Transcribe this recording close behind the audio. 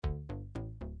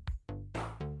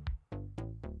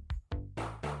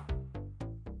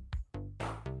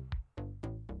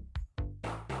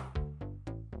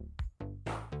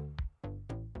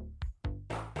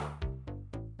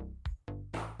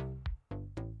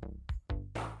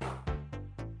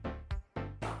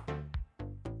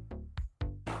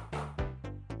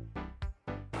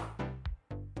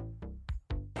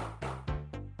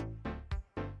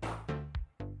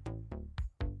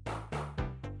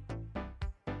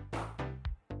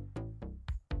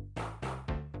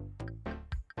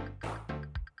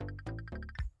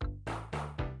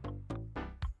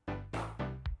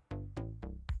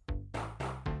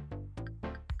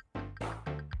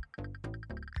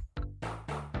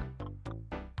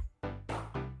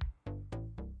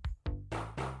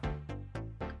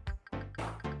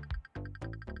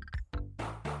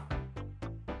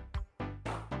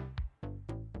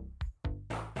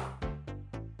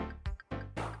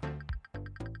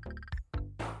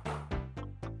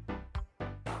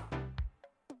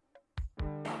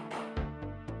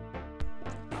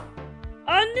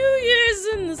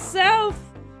the South,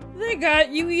 they got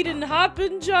you eating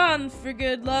Hoppin' John for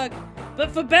good luck.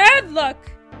 But for bad luck,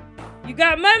 you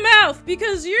got my mouth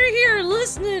because you're here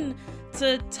listening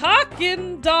to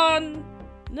Talkin' Don,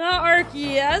 not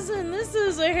Arky, as in this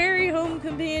is a hairy home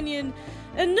companion.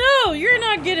 And no, you're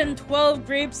not getting 12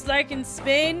 grapes like in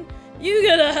Spain. You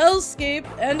get a hellscape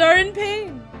and are in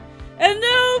pain. And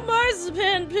no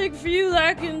marzipan pig for you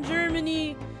like in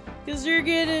Germany, cause you're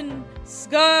getting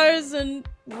scars and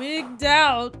wigged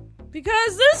out.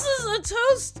 Because this is a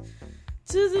toast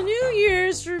to the New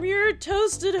Year's from your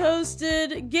toasted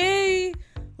hosted gay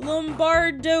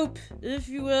Lombard dope, if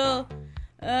you will.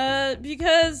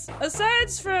 Because aside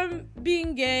from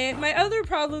being gay, my other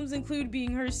problems include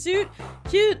being hirsute,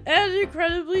 cute, and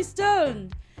incredibly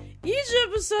stoned. Each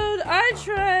episode, I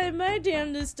try my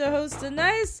damnedest to host a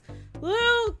nice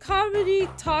little comedy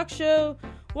talk show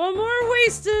while more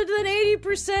wasted than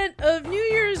 80% of New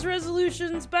Year's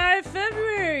resolutions by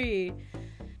February.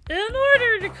 In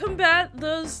order to combat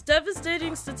those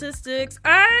devastating statistics,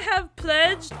 I have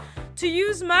pledged to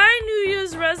use my New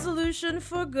Year's resolution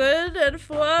for good and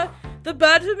for the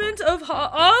betterment of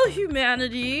all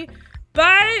humanity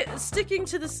by sticking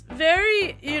to this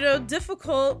very,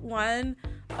 difficult one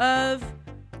of,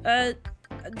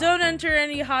 don't enter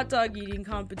any hot dog eating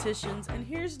competitions, and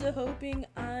here's to hoping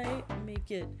I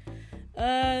make it.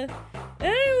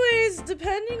 Anyways,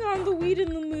 depending on the weed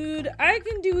in the mood, I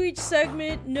can do each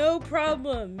segment, no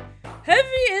problem.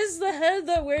 Heavy is the head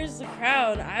that wears the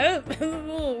crown. I'm a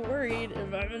little worried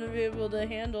if I'm gonna be able to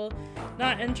handle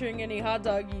not entering any hot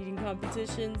dog eating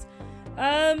competitions.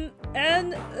 Other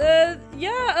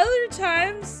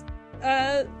times,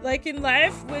 like in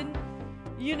life when,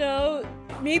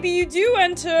 maybe you do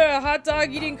enter a hot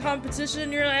dog eating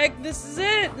competition, you're like, this is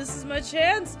it, this is my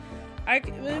chance.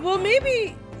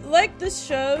 Maybe, like this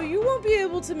show, you won't be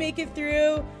able to make it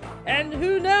through, and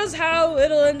who knows how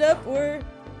it'll end up, or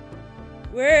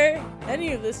where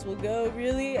any of this will go,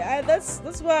 really.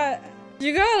 That's why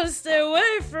you gotta stay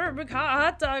away from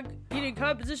hot dog eating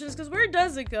competitions, because where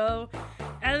does it go?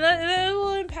 And that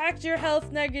will impact your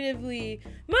health negatively.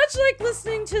 Much like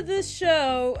listening to this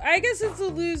show, I guess it's a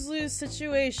lose-lose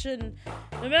situation.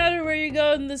 No matter where you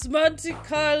go in this Monte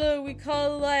Carlo we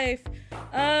call life.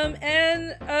 But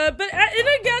in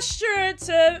a gesture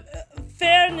to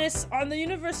fairness on the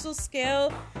universal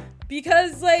scale,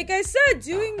 because, like I said,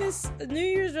 doing this New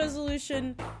Year's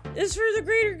resolution is for the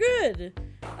greater good.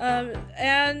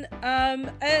 And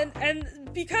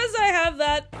because I have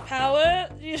that power,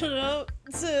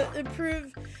 to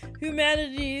improve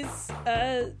humanity's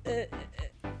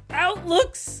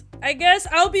outlooks, I guess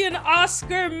I'll be an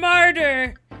Oscar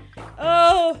martyr.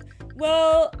 Oh,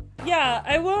 well, yeah,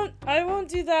 I won't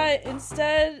do that.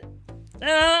 Instead,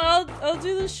 I'll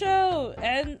do the show.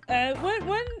 And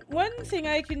one thing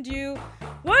I can do,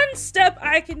 one step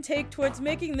I can take towards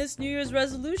making this New Year's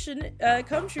resolution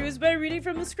come true is by reading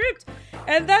from the script.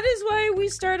 And that is why we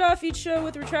start off each show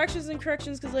with retractions and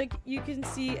corrections, because, like, you can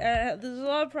see, there's a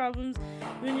lot of problems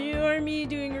when you or me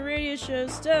doing a radio show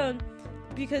stoned,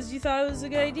 because you thought it was a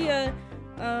good idea.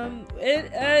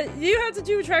 You have to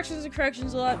do retractions and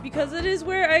corrections a lot, because it is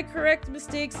where I correct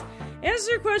mistakes,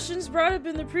 answer questions brought up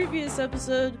in the previous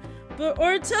episode,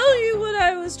 or tell you what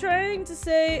I was trying to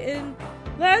say in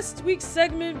last week's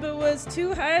segment but was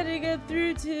too high to get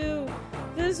through to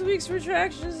this week's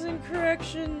retractions and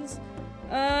corrections.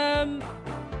 The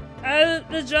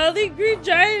Jolly Green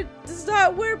Giant does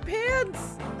not wear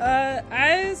pants.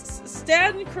 I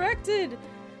stand corrected.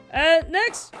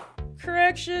 Next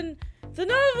correction. The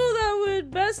novel that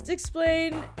would best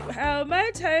explain how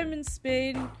my time in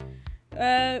Spain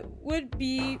would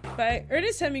be, by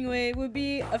Ernest Hemingway, would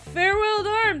be A Farewell to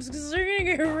Arms, because they're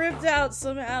gonna get ripped out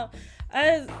somehow.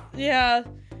 This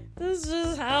is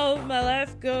just how my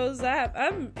life goes.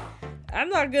 I'm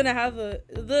not gonna have the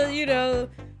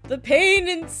pain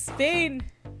in Spain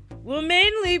will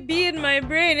mainly be in my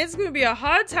brain. It's gonna be a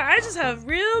hard time. I just have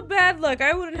real bad luck.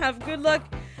 I wouldn't have good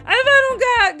luck. If I don't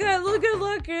got good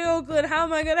luck in Oakland, how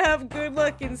am I gonna have good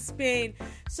luck in Spain?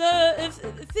 So if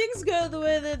things go the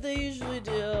way that they usually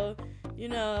do,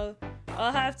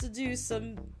 I'll have to do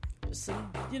some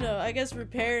I guess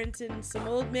reparenting, some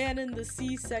old man in the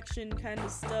sea section kind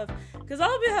of stuff, because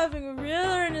I'll be having a real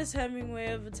Ernest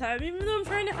Hemingway of a time, even though I'm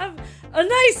trying to have a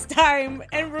nice time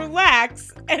and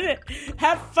relax and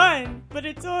have fun, but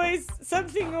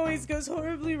something always goes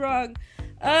horribly wrong.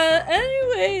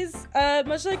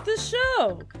 Much like this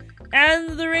show, and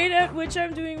the rate at which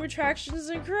I'm doing retractions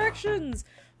and corrections,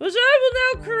 which I will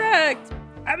now correct.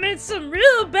 I made some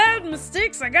real bad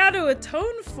mistakes I gotta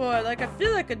atone for, like I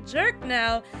feel like a jerk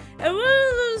now, And one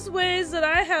of those ways that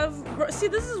I have, see,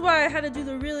 this is why I had to do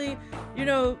the really,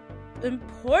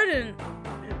 important,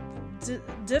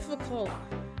 difficult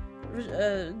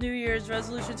New Year's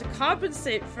resolution to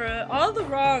compensate for all the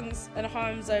wrongs and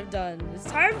harms I've done. It's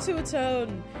time to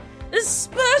atone.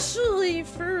 Especially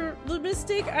for the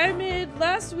mistake I made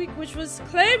last week, which was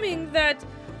claiming that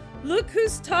Look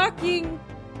Who's Talking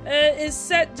is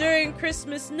set during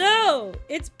Christmas. No!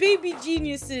 It's Baby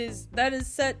Geniuses that is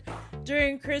set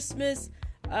during Christmas.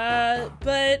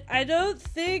 But I don't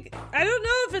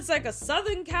know if it's like a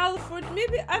Southern California,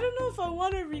 maybe, I don't know if I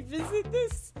want to revisit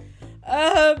this.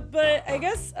 But I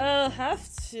guess I'll have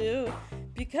to,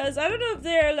 because I don't know if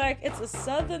they're like, it's a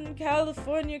Southern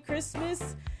California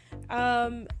Christmas,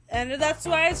 and that's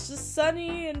why it's just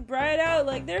sunny and bright out.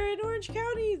 Like, they're in Orange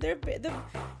County, they're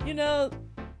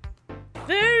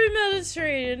very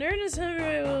Mediterranean. Ernest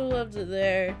Hemingway would have loved it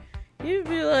there. He'd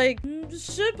be like,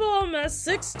 ship all my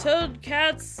 6-toed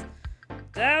cats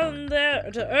down there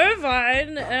to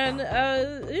Irvine and,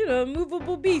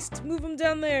 movable beast, move them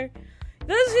down there.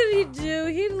 That's what he'd do.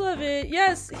 He'd love it.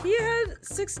 Yes, he had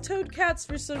 6-toed cats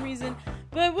for some reason,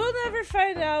 but we'll never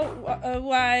find out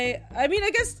why. I mean, I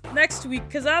guess next week,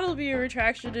 because that'll be a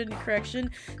retraction and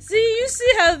correction. See, you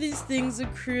see how these things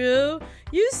accrue.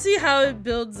 You see how it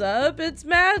builds up. It's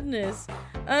madness.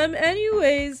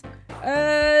 Anyways,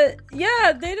 yeah,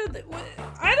 they don't,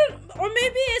 or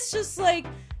maybe it's just like,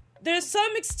 there's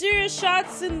some exterior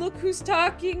shots in Look Who's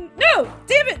Talking. No!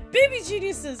 Damn it! Baby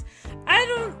Geniuses! I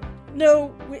don't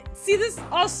know. See, this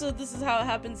is how it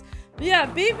happens. But yeah,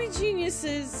 Baby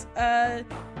Geniuses, I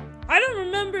don't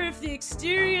remember if the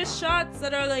exterior shots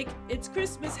that are like, it's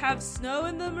Christmas, have snow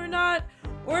in them or not,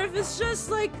 or if it's just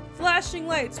like flashing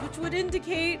lights, which would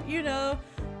indicate,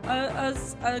 a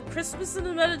Christmas in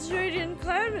a Mediterranean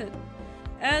climate.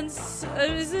 And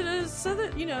is it a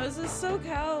southern, is it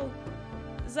SoCal?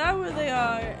 Is that where they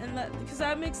are? And that, because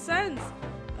that makes sense.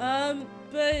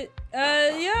 But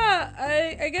yeah,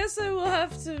 I guess I will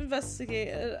have to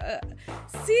investigate.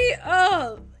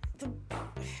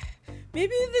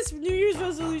 Maybe this New Year's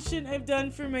resolution I've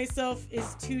done for myself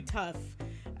is too tough.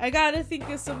 I gotta think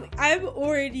of something. I'm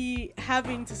already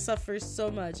having to suffer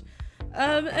so much.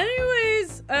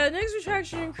 Anyways, next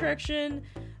retraction and correction.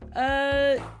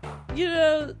 The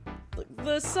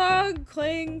song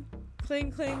Clang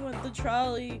Clang Clang with the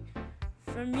Trolley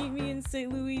from Meet Me in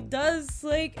St. Louis does,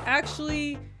 like,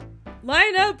 actually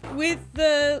line up with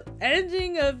the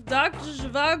ending of Dr.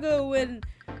 Zhivago when,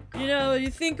 you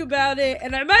think about it.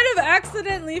 And I might have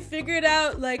accidentally figured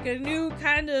out, like, a new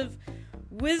kind of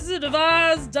Wizard of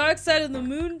Oz, Dark Side of the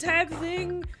Moon type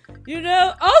thing,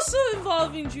 also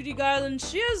involving Judy Garland.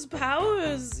 She has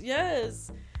powers,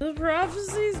 yes. The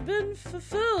prophecy's been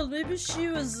fulfilled. Maybe she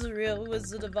was the real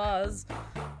Wizard of Oz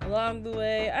along the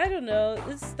way. I don't know.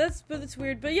 It's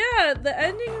weird. But yeah, the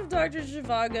ending of Dr.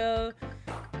 Zhivago,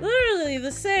 literally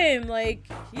the same. Like,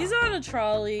 he's on a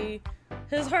trolley,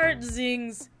 his heart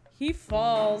zings, he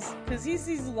falls because he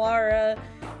sees Lara,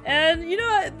 and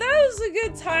that was a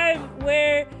good time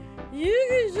where you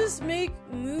could just make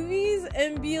movies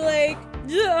and be like,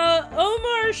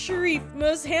 Omar Sharif,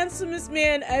 most handsomest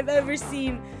man I've ever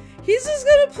seen. He's just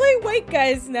gonna play white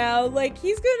guys now. Like,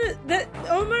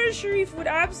 Omar Sharif would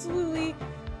absolutely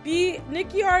be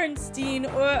Nicky Arnstein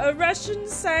or a Russian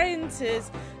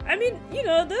scientist. I mean,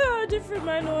 there are different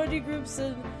minority groups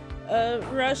in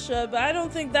Russia, but I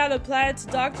don't think that applied to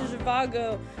Dr.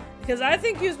 Zhivago, because I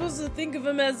think you're supposed to think of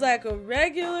him as like a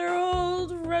regular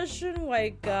old Russian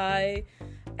white guy.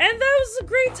 And that was a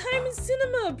great time in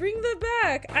cinema. Bring that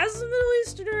back. As a Middle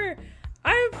Easterner,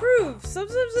 I approve.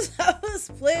 Sometimes just have us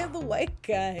play the white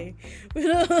guy. We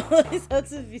don't always have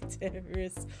to be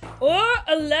terrorists. Or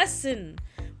a lesson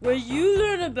where you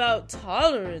learn about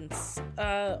tolerance,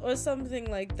 or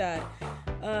something like that.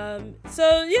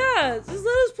 So yeah, just let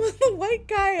us play the white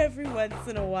guy every once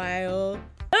in a while.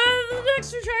 The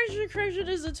next retraction correction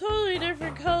is a totally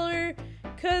different color,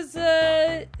 because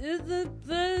the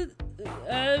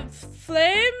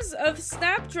Flames of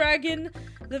Snapdragon,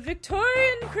 the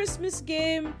Victorian Christmas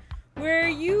game where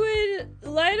you would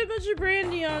light a bunch of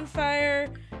brandy on fire,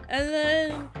 and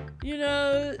then,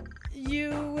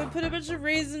 you would put a bunch of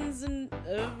raisins and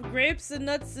grapes and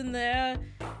nuts in there,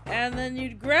 and then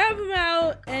you'd grab them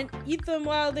out and eat them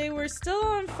while they were still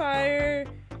on fire.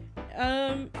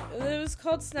 It was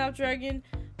called Snapdragon.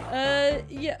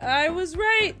 Yeah, I was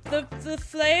right. The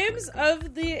flames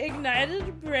of the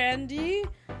ignited brandy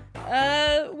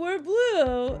were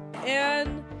blue,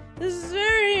 and this is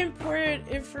very important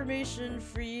information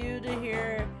for you to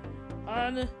hear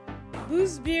on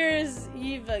Booze Beer's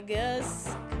Eve, I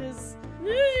guess, because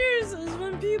New Year's is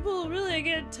when people really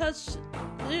get in touch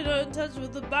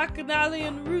with the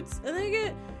bacchanalian roots, and they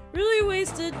get really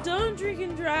wasted. Don't drink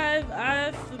and drive,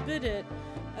 I forbid it.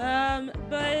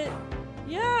 But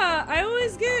yeah, I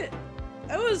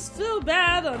always feel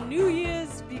bad on New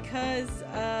Year's because,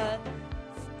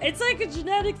 it's like a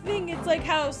genetic thing. It's like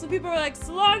how some people are like,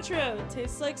 cilantro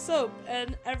tastes like soap,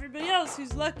 and everybody else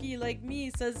who's lucky like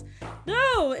me says,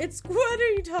 no, what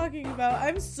are you talking about?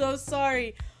 I'm so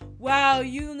sorry. Wow,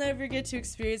 you'll never get to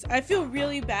experience. I feel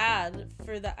really bad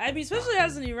for that. I mean, especially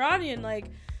as an Iranian,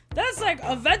 like, that's like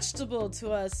a vegetable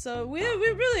to us, so we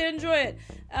really enjoy it.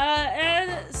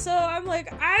 And so I'm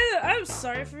like, I'm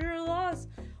sorry for your loss.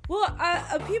 Well,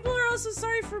 people are also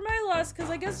sorry for my loss, because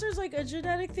I guess there's like a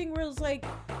genetic thing where it's like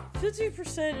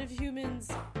 50% of humans,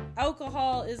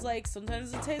 alcohol is like,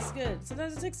 sometimes it tastes good,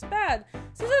 sometimes it tastes bad,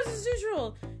 sometimes it's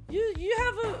neutral. You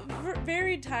have a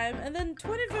varied time, and then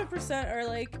 25% are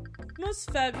like, most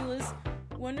fabulous,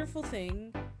 wonderful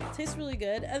thing, tastes really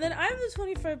good, and then I'm the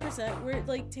 25% where it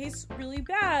like tastes really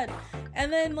bad,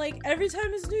 and then like every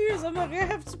time it's New Year's I'm like, I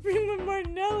have to bring my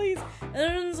Martinellis, and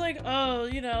everyone's like, oh,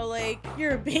 like,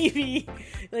 you're a baby,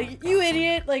 like, you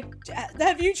idiot, like,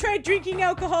 have you tried drinking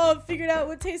alcohol and figured out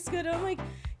what tastes good? And I'm like,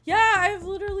 yeah, I've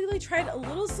literally like tried a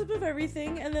little sip of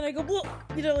everything, and then I go, well,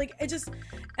 like, it just,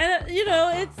 and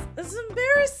it's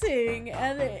embarrassing,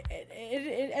 and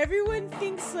everyone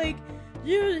thinks like,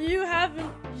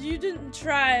 you didn't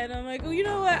try, and I'm like, well, you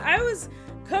know what, I was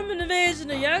coming of age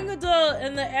and a young adult,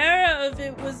 and the era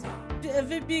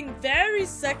of it being very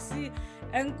sexy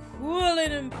and cool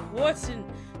and important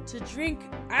to drink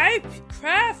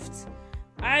craft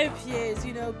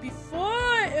IPAs,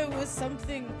 before it was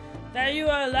something that you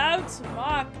are allowed to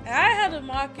mock. I had to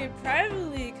mock it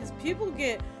privately because people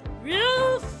get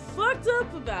real fucked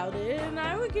up about it, and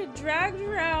I would get dragged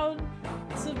around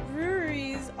to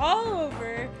breweries all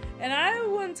over,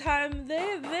 and one time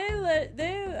they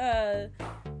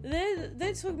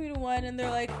took me to one, and they're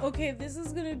like, okay, this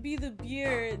is gonna be the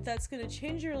beer that's gonna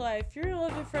change your life, you're gonna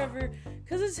love it forever,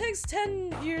 because it takes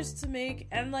 10 years to make,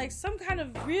 and like some kind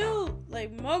of real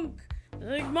like monk,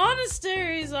 like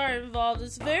monasteries are involved,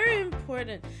 it's very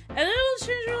important, and it'll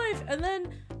change your life. And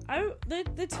then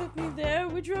they took me there,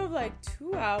 we drove like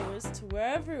 2 hours to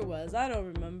wherever it was, I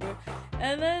don't remember,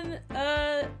 and then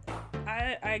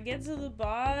I get to the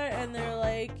bar, and they're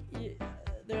like,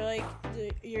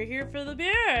 you're here for the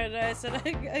beer, and I said,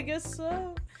 I guess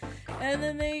so, and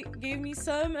then they gave me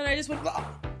some, and I just went,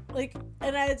 like,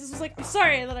 and I just was like, I'm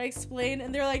sorry, and then I explained,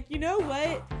 and they're like, you know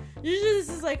what, usually this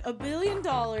is like $1 billion,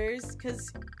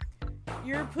 because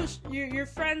your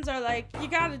friends are like, you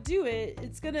gotta do it,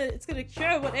 it's gonna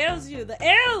cure what ails you, the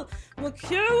ale will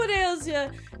cure what ails you,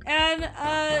 and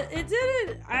it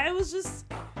didn't. I was just,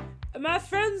 my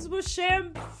friends were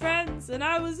sham friends, and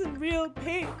I was in real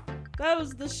pain. That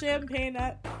was the champagne.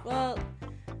 I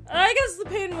guess the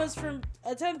pain was from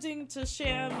attempting to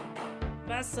sham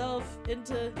myself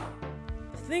into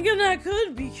thinking I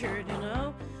could be cured,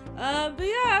 but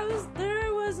yeah,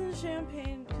 I wasn't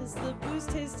champagne because the booze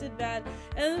tasted bad,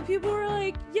 and the people were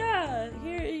like, yeah,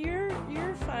 here,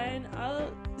 you're fine, I'll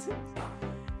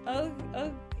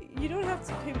you don't have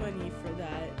to pay money for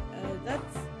that,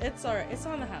 it's alright, it's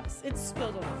on the house, it's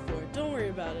spilled on the floor, don't worry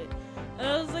about it. And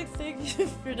I was like, thank you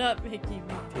for not making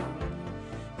me pay money,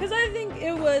 because I think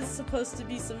it was supposed to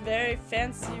be some very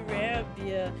fancy rare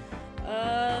beer.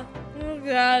 Oh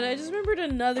god, I just remembered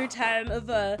another time of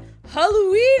a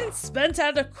Halloween spent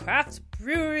at a craft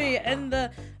brewery in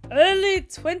the early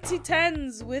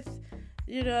 2010s with,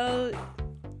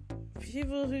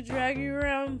 people who drag you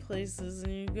around places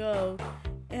and you go.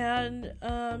 And,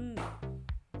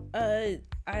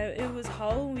 it was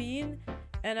Halloween,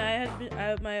 and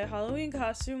my Halloween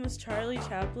costume was Charlie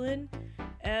Chaplin,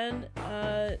 and,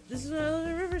 this is when I lived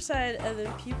in Riverside, and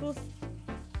then people,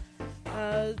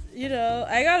 I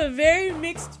got a very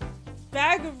mixed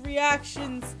bag of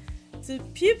reactions to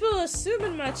people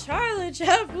assuming my Charlie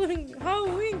Chaplin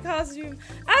Halloween costume.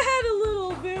 I had a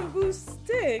little bamboo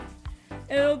stick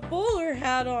and a bowler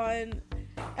hat on.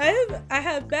 I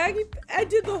had baggy. I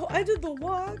did the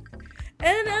walk,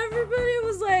 and everybody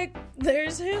was like,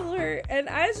 "There's Hitler," and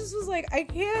I just was like, I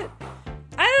can't.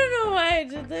 I don't know why I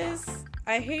did this.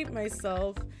 I hate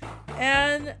myself.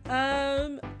 And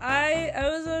I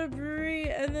was at a brewery,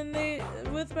 and then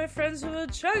with my friends who were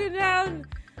chugging down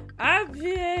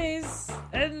IPAs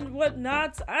and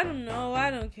whatnot. I don't know,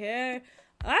 I don't care.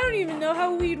 I don't even know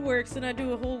how weed works, and I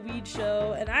do a whole weed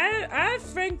show, and I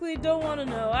frankly don't want to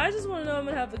know. I just want to know I'm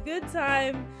gonna have a good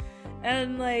time,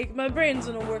 and like my brain's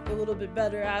gonna work a little bit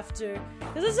better after,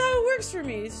 because that's how it works for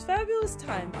me. It's a fabulous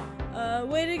time.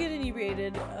 Way to get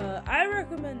inebriated. I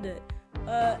recommend it.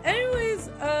 Anyways,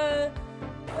 I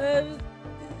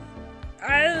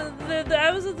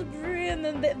was at the brewery, and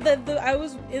then I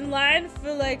was in line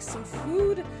for like some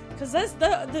food, because that's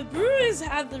the breweries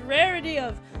have the rarity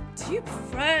of deep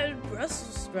fried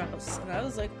Brussels sprouts, and I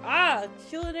was like,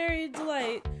 culinary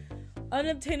delight,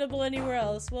 unobtainable anywhere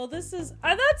else. Well, this is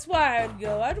that's why I'd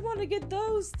go. I'd want to get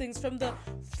those things from the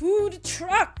food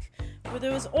truck, where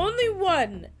there was only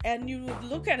one, and you would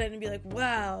look at it and be like,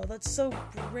 wow, that's so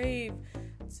brave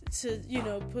to,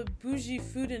 put bougie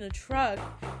food in a truck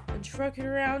and truck it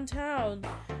around town.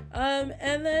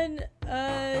 And then,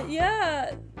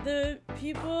 the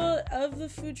people of the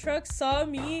food truck saw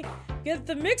me get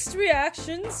the mixed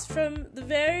reactions from the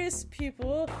various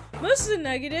people, mostly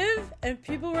negative, and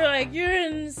people were like, you're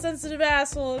an insensitive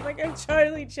asshole, and like, I'm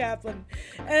Charlie Chaplin.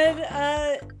 And,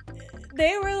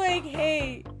 they were like,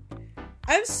 hey,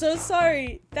 I'm so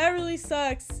sorry. That really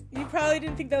sucks. You probably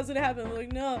didn't think that was gonna happen. I'm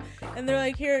like, no. And they're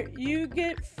like, here, you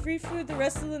get free food the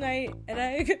rest of the night. And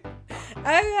I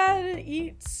gotta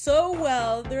eat so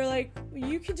well. They're like,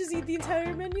 you can just eat the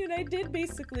entire menu. And I did,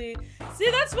 basically.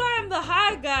 See, that's why I'm the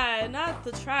high guy, not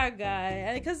the try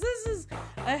guy. Because this is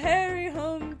a hairy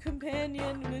home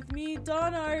companion with me,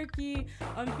 Donna Arky,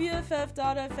 on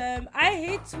BFF.fm. I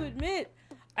hate to admit,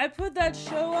 I put that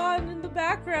show on in the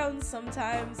background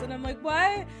sometimes, and I'm like,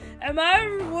 why am I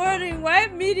rewarding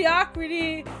white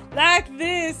mediocrity like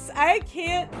this? I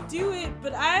can't do it,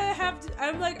 but I have to.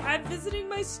 I'm visiting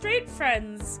my straight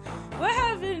friends. We're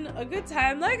having a good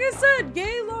time. Like I said,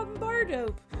 gay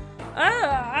Lombardo.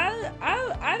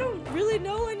 I don't really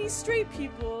know any straight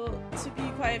people, to be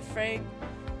quite frank.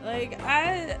 Like,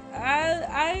 I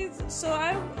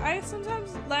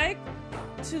sometimes like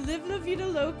to live la vida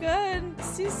loca and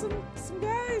see some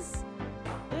guys,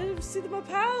 see my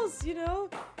pals, you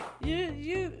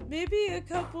maybe a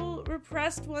couple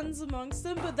repressed ones amongst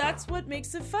them, but that's what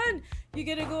makes it fun. You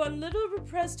get to go on little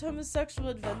repressed homosexual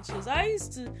adventures. I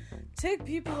used to take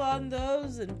people on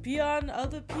those and be on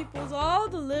other people's all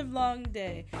the live long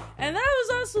day, and that was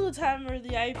also the time where the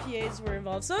IPAs were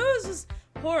involved, so it was just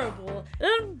horrible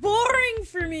and boring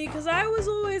for me, because I was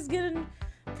always getting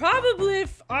probably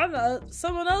on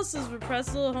someone else's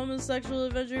repressed little homosexual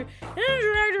adventure and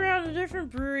dragged around to different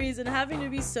breweries and having to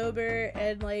be sober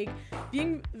and like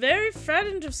being very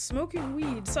frightened of smoking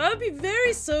weed. So I would be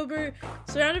very sober,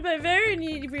 surrounded by very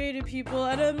inebriated people,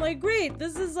 and I'm like, great,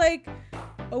 this is like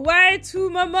a way to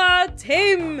mama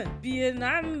tame being.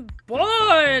 I'm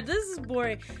bored. This is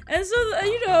boring. And so,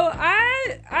 I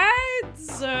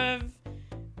deserve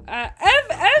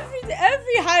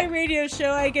every high radio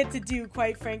show I get to do,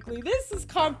 quite frankly. This is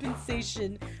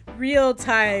compensation, real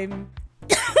time.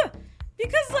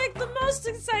 Because, like, the most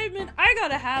excitement I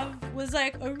gotta have was,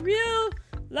 like, a real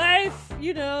life,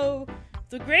 the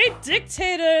great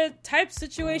dictator type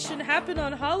situation happened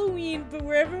on Halloween, but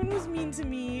where everyone was mean to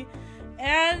me.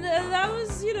 And that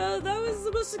was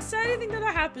the most exciting thing that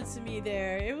happened to me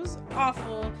there. It was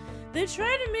awful. They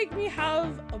tried to make me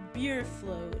have a beer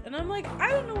float, and I'm like, I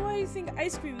don't know why you think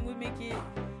ice cream would make it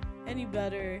any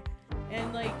better.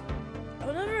 And like,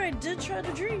 whenever I did try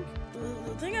to drink, the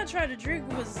thing I tried to drink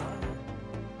was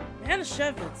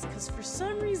Manischewitz, because for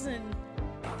some reason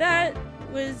that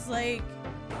was like,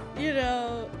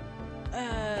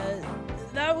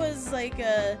 that was like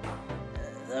the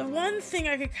one thing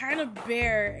I could kind of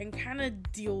bear and kind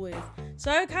of deal with.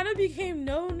 So I kind of became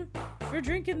known for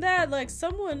drinking that. Like,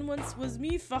 someone once was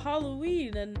me for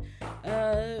Halloween and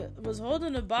was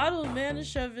holding a bottle of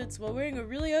Manischewitz while wearing a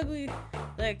really ugly,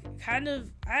 like, kind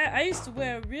of, I used to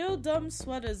wear real dumb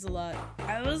sweaters a lot.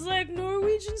 I was like,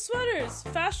 Norwegian sweaters,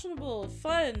 fashionable,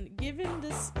 fun, giving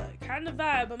this kind of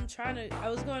vibe. I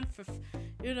was going for,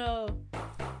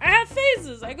 I have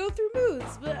phases, I go through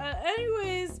moods, but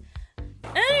anyways,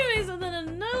 and then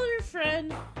another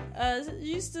friend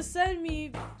used to send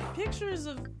me pictures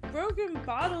of broken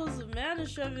bottles of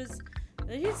Manischewitz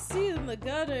that he'd see in the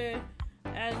gutter,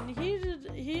 and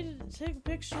he'd take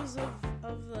pictures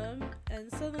of them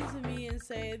and send them to me and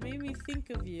say, it made me think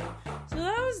of you. So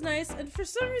that was nice, and for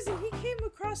some reason he came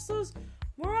across those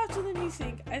more often than you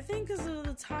think. I think because of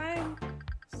the time I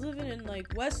was living in like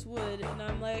Westwood, and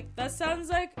I'm like, that sounds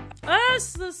like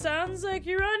us. That sounds like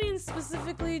Iranian,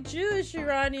 specifically Jewish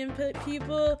Iranian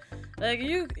people. Like,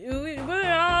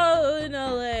 we're all in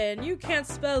LA, and you can't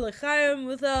spell L'chaim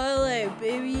without LA,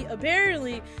 baby.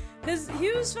 Apparently, because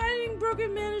he was finding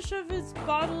broken Manischewitz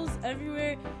bottles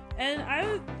everywhere, and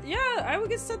I would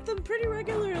get sent them pretty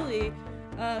regularly.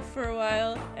 for a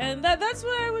while, and that's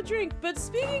what I would drink. But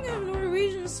speaking of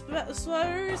Norwegian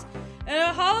sweaters and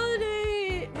a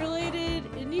holiday-related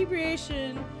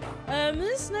inebriation,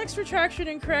 this next retraction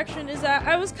and correction is that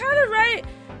I was kind of right,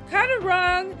 kind of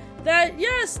wrong, that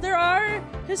yes, there are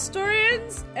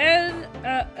historians and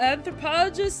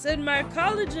anthropologists and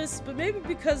mycologists, but maybe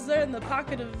because they're in the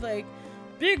pocket of, like,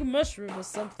 big mushroom or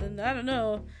something, I don't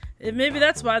know. Maybe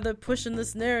that's why they're pushing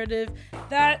this narrative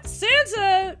that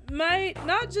Santa might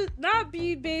not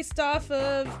be based off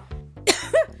of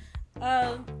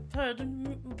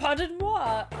pardon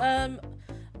moi,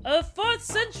 a 4th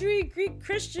century Greek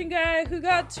Christian guy who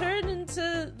got turned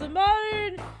into the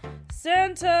modern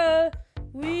Santa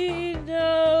we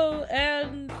know,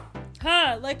 and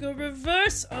like a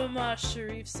reverse Omar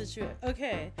Sharif situation.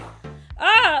 Okay.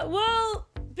 Well,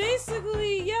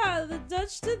 basically, yeah, the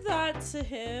Dutch did that to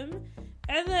him,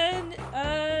 and then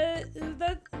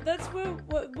that's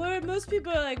where most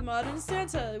people are like modern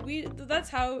Santa. That's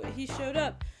how he showed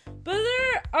up. But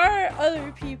there are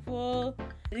other people,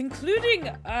 including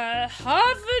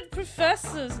Harvard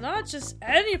professors, not just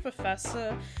any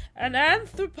professor, an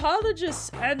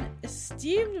anthropologist and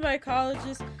esteemed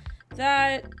mycologist,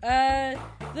 that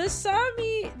the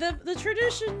Sami, the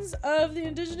traditions of the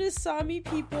indigenous Sami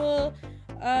people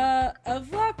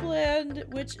of Lapland,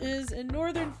 which is in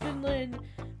northern Finland,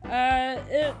 they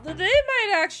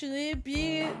might actually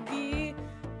be the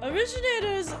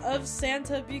originators of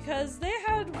Santa, because they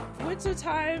had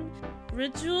wintertime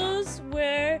rituals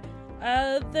where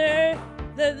they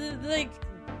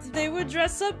would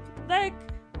dress up like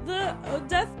the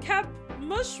death cap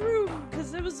mushroom,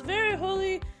 because it was a very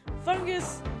holy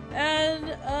fungus, and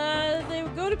they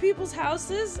would go to people's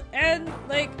houses, and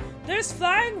like there's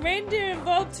flying reindeer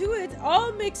involved too. It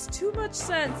all makes too much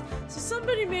sense. So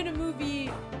somebody made a movie,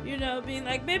 you know, being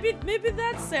like, maybe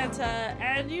that's Santa,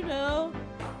 and you know,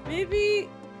 maybe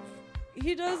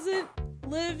he doesn't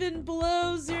live in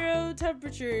below 0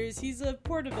 temperatures. He's a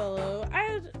portobello.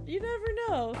 You never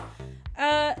know.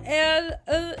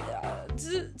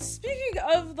 Speaking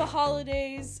of the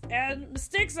holidays and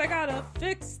mistakes I gotta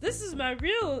fix, this is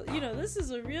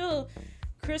a real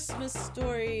Christmas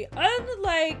story.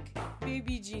 Unlike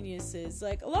Baby Geniuses,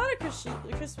 like a lot of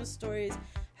Christmas stories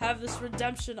have this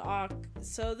redemption arc.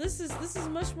 So this is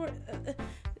much more.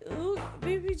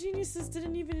 Baby Geniuses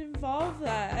didn't even involve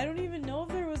that. I don't even know if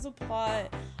there was a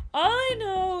plot. All I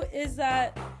know is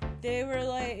that they were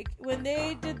like, when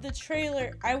they did the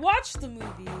trailer, I watched the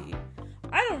movie.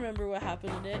 I don't remember what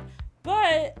happened in it,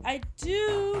 but I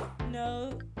do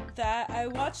know that I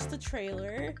watched the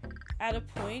trailer at a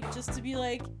point just to be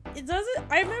like, it doesn't,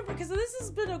 I remember, because this has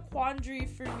been a quandary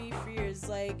for me for years,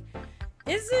 like,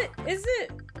 is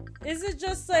it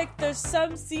just like there's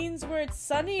some scenes where it's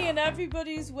sunny and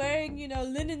everybody's wearing, you know,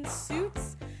 linen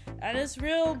suits and it's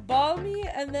real balmy,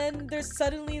 and then there's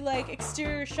suddenly like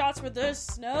exterior shots where there's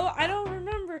snow? I don't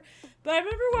remember, but I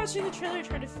remember watching the trailer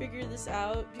trying to figure this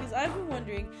out because I've been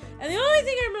wondering, and the only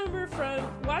thing I remember from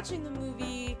watching the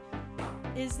movie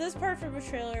is this part from a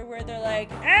trailer where they're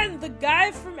like, and the guy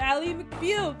from Ally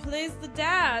McBeal plays the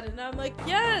dad, and I'm like,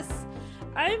 yes,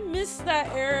 I miss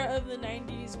that era of the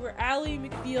 90s where Ally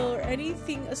McBeal or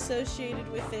anything associated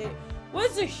with it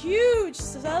was a huge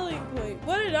selling point.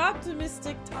 What an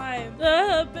optimistic time.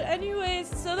 But anyways,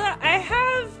 so that I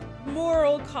have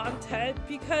moral content,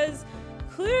 because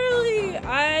clearly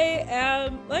I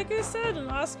am, like I said, an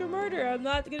Oscar martyr. I'm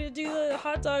not gonna do the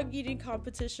hot dog eating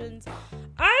competitions.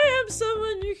 I am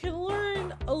someone you can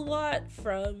learn a lot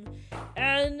from,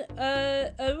 and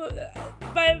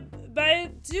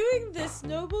by doing this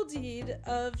noble deed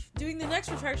of doing the next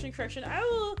retraction and correction, I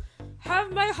will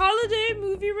have my holiday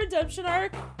movie redemption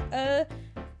arc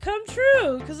come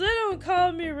true, because they don't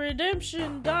call me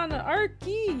Redemption Donna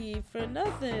Arky for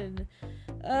nothing.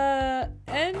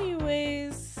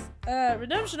 Anyways,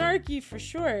 Redemption Arky for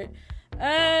short.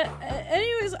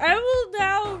 Anyways, I will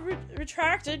now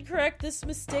retract and correct this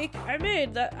mistake I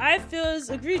made that I feel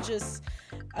is egregious.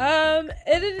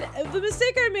 The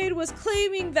mistake I made was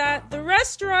claiming that the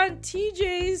restaurant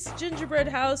TJ's Gingerbread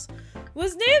House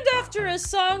was named after a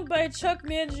song by Chuck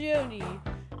Mangione.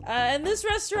 And this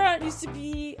restaurant used to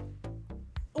be,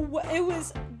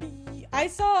 I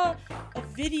saw a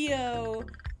video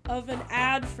of an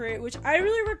ad for it, which I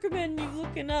really recommend you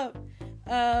looking up,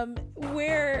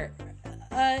 where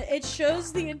it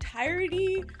shows the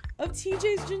entirety of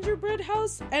TJ's Gingerbread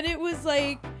House, and it was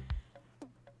like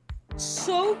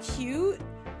so cute,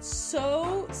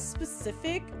 so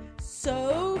specific,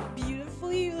 so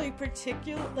beautifully like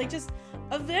particular, like just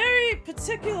a very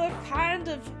particular kind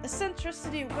of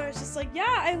eccentricity where it's just like,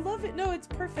 yeah, I love it. No, it's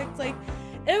perfect. Like,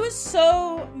 it was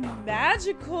so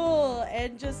magical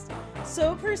and just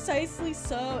so precisely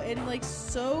so, and like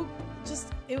so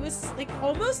just, it was like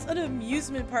almost an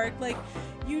amusement park. Like,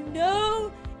 you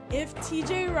know, if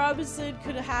TJ Robinson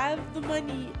could have the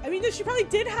money, I mean, she probably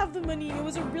did have the money. It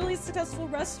was a really successful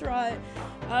restaurant,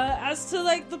 as to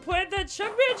like the point that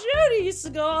Chuck Mangione used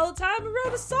to go all the time and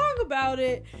wrote a song about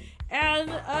it. And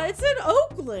it's in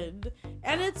Oakland,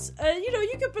 and it's you know,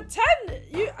 you could pretend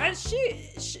it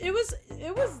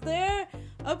was there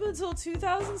up until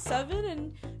 2007,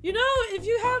 and you know, if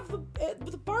you have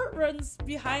the BART runs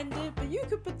behind it, but you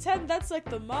could pretend that's like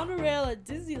the monorail at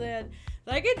Disneyland.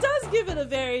 Like, it does give it a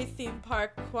very theme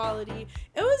park quality.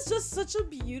 It was just such a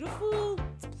beautiful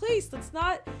place that's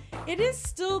not, it is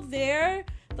still there.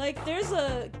 Like, there's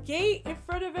a gate in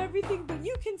front of everything, but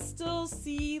you can still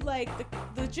see, like,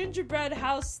 the gingerbread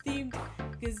house themed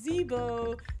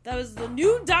gazebo. That was the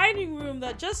new dining room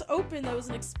that just opened. That was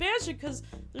an expansion, because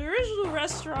the original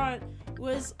restaurant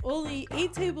was only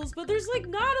 8 tables, but there's, like,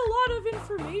 not a lot of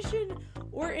information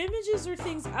or images or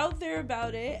things out there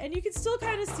about it, and you can still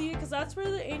kind of see it, because that's where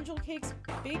the Angel Cakes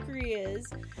Bakery is.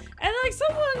 And, like,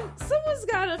 someone's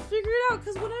gotta figure it out,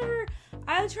 because whenever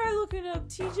I try looking up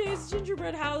TJ's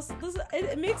Gingerbread House,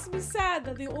 it makes me sad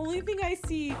that the only thing I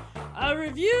see are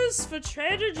reviews for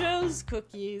Trader Joe's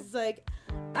cookies. Like,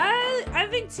 I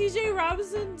think TJ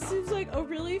Robinson seems like a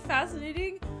really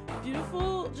fascinating,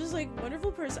 beautiful, just like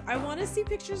wonderful person. I want to see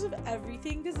pictures of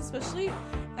everything, because especially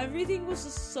everything was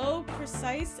just so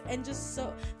precise and just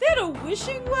so, they had a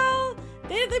wishing well.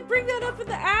 They bring that up in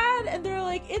the ad, and they're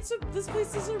like, this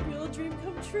place is a real dream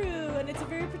come true, and it's a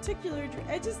very particular dream.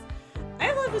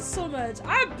 I love it so much.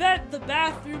 I bet the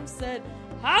bathroom said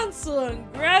Hansel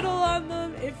and Gretel on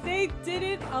them. If they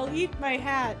didn't, I'll eat my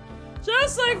hat.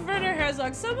 Just like Werner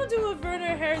Herzog. Someone do a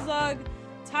Werner Herzog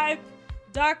type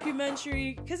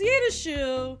documentary, because he ate a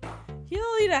shoe.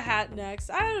 He'll eat a hat next.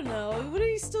 I don't know. Would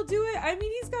he still do it? I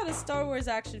mean, he's got a Star Wars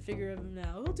action figure of him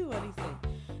now. He'll do anything.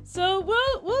 So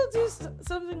we'll do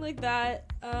something like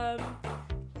that.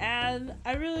 And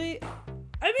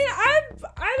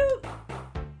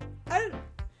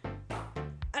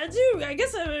I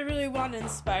guess I really want to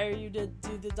inspire you to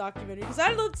do the documentary, because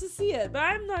I'd love to see it, but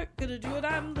I'm not gonna do it.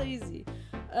 I'm lazy,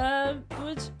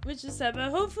 which is sad. But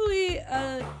hopefully,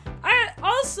 I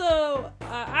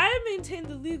maintain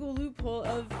the legal loophole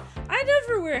of I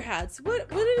never wear hats.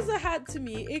 What is a hat to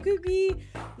me? It could be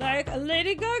like a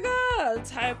Lady Gaga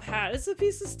type hat. It's a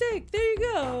piece of steak. There you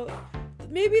go.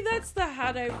 Maybe that's the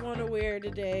hat I want to wear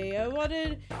today. I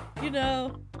wanted,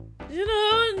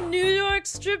 New York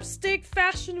strip steak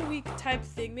fashion week type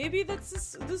thing. Maybe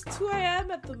this who I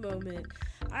am at the moment.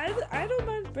 I don't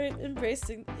mind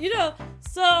embracing,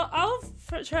 so I'll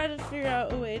try to figure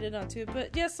out a way to not do it,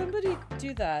 but yeah, somebody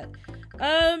do that.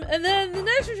 And then the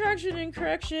next retraction and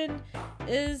correction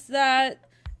is that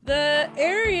the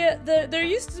area, there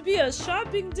used to be a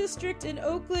shopping district in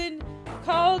Oakland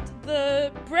called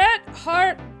the Bret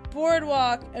Hart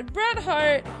Boardwalk, and Bret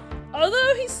Hart,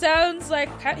 although he sounds like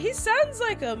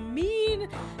a mean,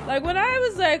 like when I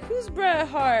was like, who's Bret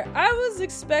Hart? I was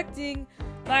expecting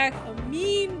like a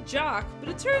mean jock, but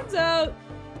it turns out,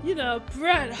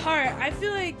 Bret Hart, I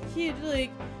feel like he'd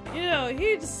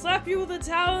slap you with a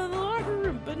towel in the locker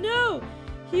room, but no,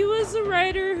 he was a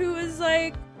writer who was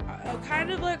like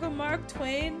kind of like a Mark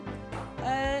Twain,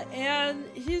 and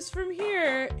he's from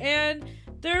here, and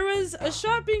there was a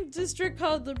shopping district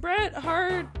called the Bret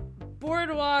Hart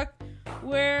Boardwalk,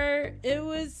 where it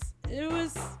was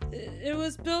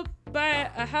built by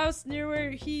a house near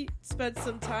where he spent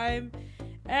some time,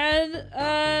 and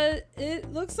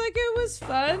it looks like it was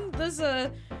fun. There's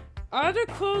a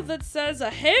article that says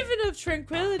a haven of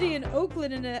tranquility in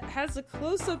Oakland, and it has a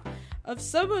close-up of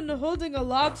someone holding a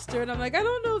lobster, and I'm like, I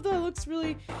don't know if that looks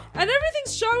really, and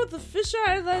everything's shot with a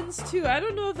fisheye lens too. I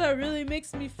don't know if that really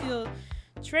makes me feel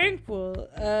tranquil,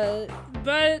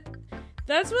 but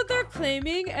that's what they're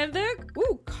claiming. And they're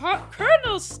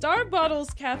Colonel Starbottle's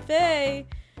Cafe.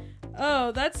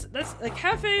 Oh, that's a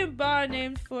cafe and bar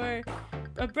named for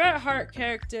a Bret Hart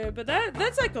character, but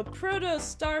that's like a proto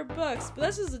Starbucks, but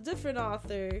that's just a different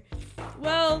author.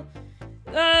 Well,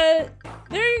 there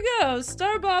you go.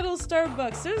 Starbottle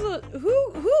Starbucks. There's a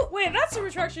wait, that's a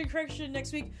retraction correction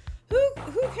next week.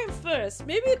 Who came first?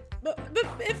 Maybe, but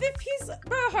if he's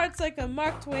Bret Hart's like a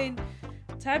Mark Twain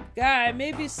type guy,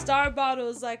 maybe Starbottle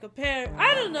is like a pair.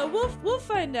 I don't know. We'll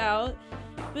find out.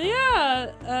 But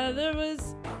yeah,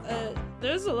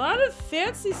 there's a lot of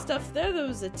fancy stuff there. There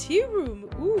was a tea room.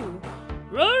 Ooh,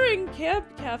 Roaring Camp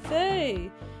Cafe.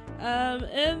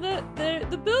 And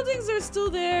the buildings are still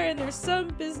there, and there's some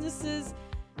businesses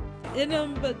in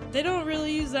them, but they don't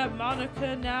really use that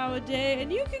moniker nowadays,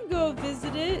 and you can go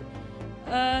visit it.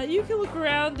 You can look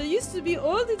around. There used to be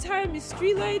oldie-timey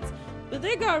streetlights, but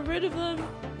they got rid of them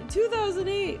in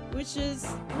 2008, which is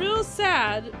real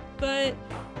sad, but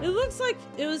it looks like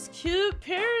it was cute.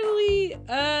 Apparently,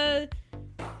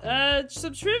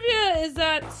 some trivia is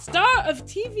that star of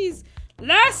TV's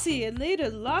Lassie and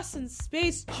later Lost in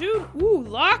Space June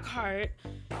Lockhart,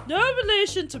 no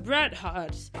relation to Bret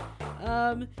Hart.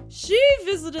 She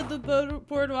visited the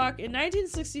boardwalk in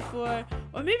 1964,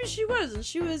 or maybe she wasn't.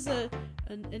 She was a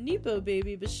Nepo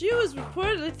baby, but she was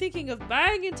reportedly thinking of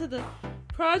buying into the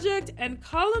project, and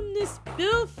columnist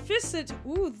Bill Fissett,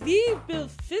 the Bill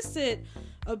Fissett,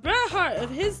 a Bret Hart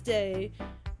of his day,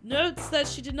 notes that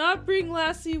she did not bring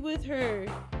Lassie with her.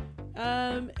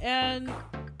 And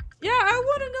yeah, I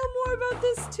want to know more about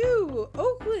this too.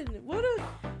 Oakland, what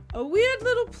a weird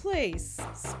little place.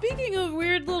 Speaking of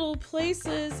weird little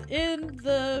places in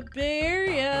the Bay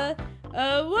Area,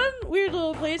 one weird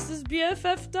little place is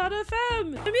BFF.fm. I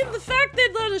mean, the fact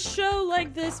they'd let a show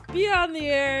like this be on the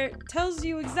air tells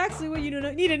you exactly what you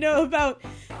need to know about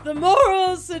the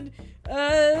morals and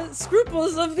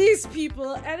scruples of these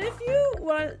people. And if you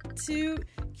want to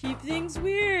keep things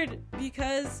weird,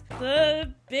 because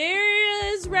the Bay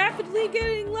Area is rapidly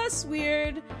getting less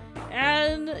weird,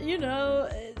 and,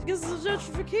 because of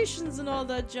gentrifications and all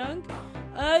that junk,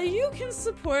 you can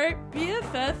support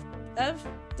BFF.fm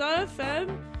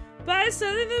by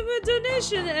sending them a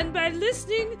donation and by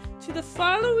listening to the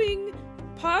following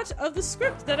part of the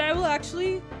script that I will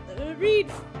actually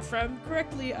read from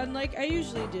correctly, unlike I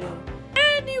usually do.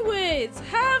 Anyways,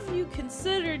 have you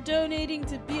considered donating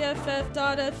to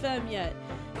BFF.fm yet?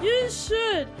 You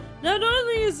should! Not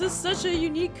only is this such a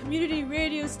unique community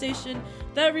radio station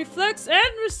that reflects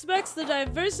and respects the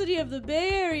diversity of the Bay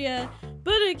Area,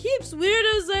 but it keeps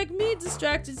weirdos like me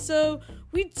distracted so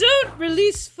we don't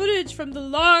release footage from the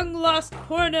long-lost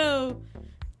porno.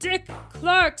 Dick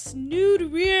Clark's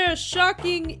nude rear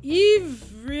shocking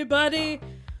Eve-rybody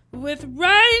with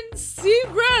Ryan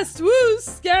Seacrest. Woo,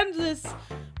 scandalous.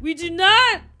 We do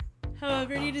not,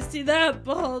 however, need to see that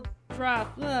bald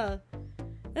prop. I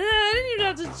didn't even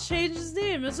have to change his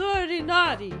name. It's already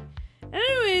naughty.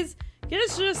 Anyways,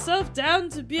 get yourself down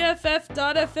to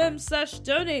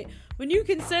BFF.fm/donate when you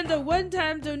can send a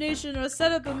one-time donation or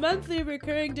set up a monthly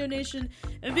recurring donation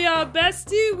and be our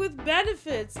bestie with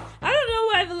benefits. I don't know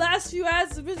why the last few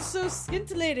ads have been so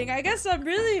scintillating. I guess I'm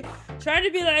really trying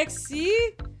to be like,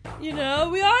 see? We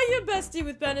are your bestie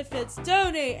with benefits.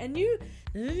 Donate. And if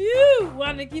you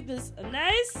want to keep this a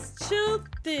nice, chill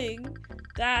thing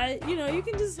that, you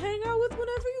can just hang out with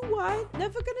whenever you want.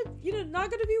 Never gonna,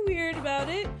 not gonna be weird about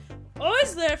it.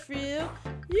 Always there for you.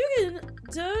 You can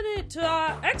donate to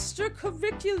our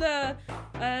extracurricular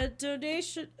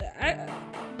donation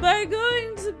by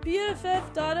going to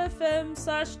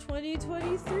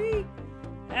BFF.fm/2023.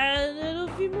 And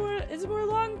it's more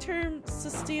long-term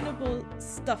sustainable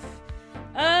stuff.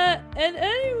 And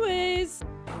anyways,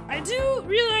 I do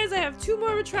realize I have 2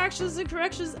 more retractions and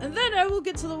corrections, and then I will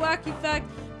get to the wacky fact,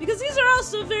 because these are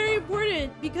also very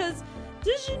important, because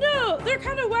did you know, they're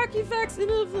kind of wacky facts in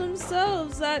and of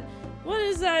themselves. That one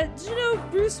is that, did you know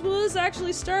Bruce Willis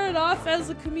actually started off as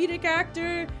a comedic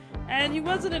actor, and he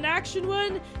wasn't an action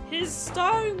one? His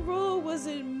starring role was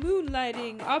in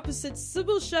Moonlighting opposite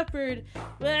Sybil Shepherd,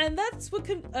 and that's what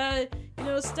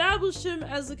established him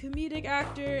as a comedic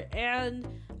actor. And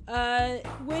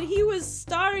when he was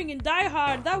starring in Die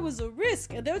Hard, that was a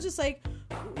risk, and they were just like,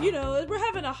 we're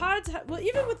having a hard time. Well,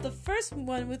 even with the first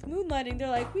one with Moonlighting, they're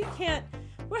like,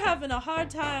 we're having a hard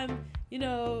time,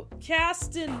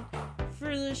 casting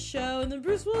for this show. And then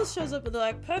Bruce Willis shows up and they're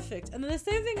like, perfect. And then the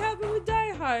same thing happened with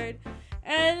Die Hard.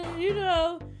 And,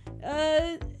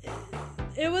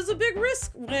 it was a big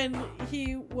risk when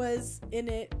he was in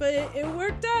it, but it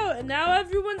worked out. And now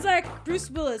everyone's like, Bruce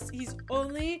Willis, he's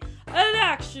only an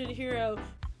action hero.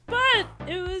 But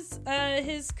it was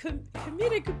his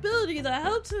comedic ability that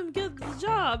helped him get the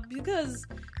job, because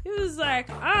he was like,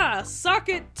 suck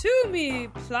it to me,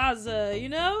 Plaza,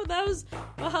 That was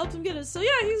what helped him get it. So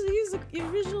yeah, he's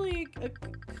originally a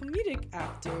comedic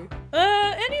actor.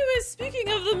 Anyways, speaking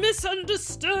of the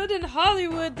misunderstood in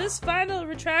Hollywood, this final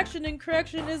retraction and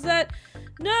correction is that,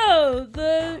 no,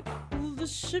 the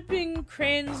shipping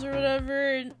cranes or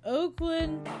whatever in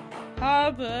Oakland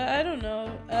Harbor, I don't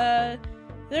know,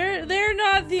 They're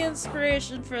not the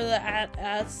inspiration for the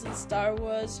AT-ATs in Star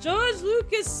Wars. George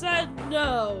Lucas said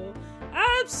no.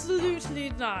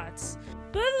 Absolutely not.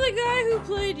 But the guy who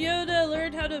played Yoda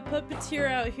learned how to puppeteer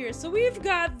out here, so we've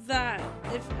got that,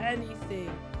 if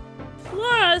anything.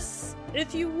 Plus,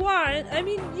 if you want, I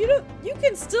mean, you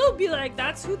can still be like,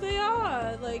 that's who they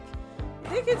are. Like,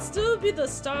 they can still be the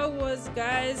Star Wars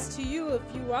guys to you if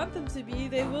you want them to be.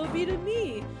 They will be to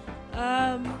me.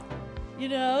 You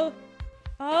know,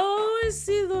 I'll always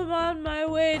see them on my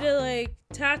way to, like,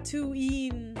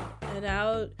 Tatooine and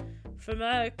out from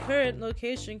my current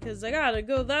location, because I gotta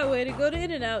go that way to go to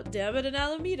In-N-Out, damn it, in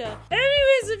Alameda.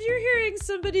 Anyways, if you're hearing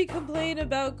somebody complain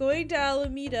about going to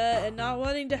Alameda and not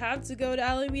wanting to have to go to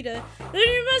Alameda, then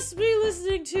you must be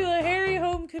listening to a Harry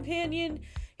Home Companion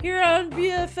here on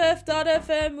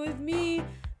BFF.FM with me,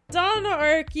 Donna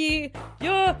Arky,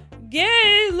 your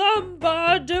gay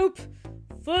lumbar-dope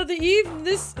for the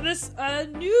this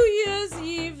New Year's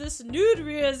Eve, this Nude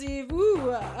Year's Eve,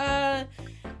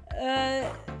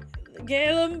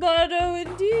 Gay Lombardo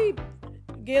indeed.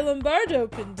 Gay Lombardo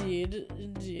indeed.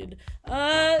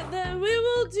 Then we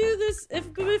will do this if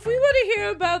we want to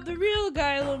hear about the real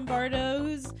Guy Lombardo,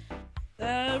 who's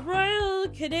Royal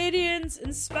Canadians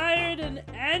inspired an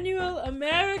annual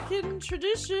American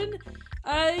tradition.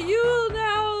 You will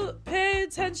now pay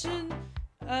attention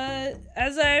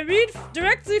as I read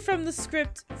directly from the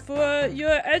script for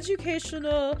your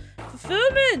educational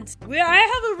fulfillment. I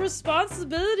have a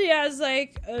responsibility as,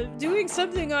 like, doing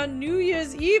something on New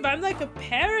Year's Eve. I'm like a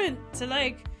parent to,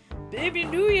 like, baby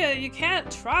New Year. You can't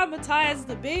traumatize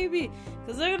the baby,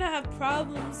 because they're gonna have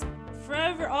problems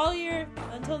forever, all year,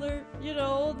 until they're,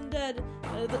 old and dead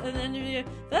at the end of the year.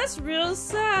 That's real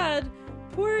sad.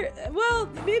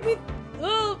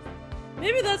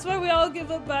 Maybe that's why we all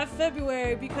give up by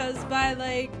February, because by,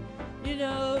 like,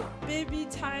 baby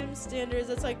time standards,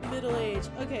 that's like middle age.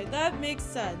 Okay, that makes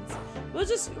sense. We're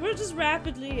just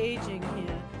rapidly aging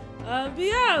here. But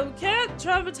yeah, we can't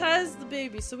traumatize the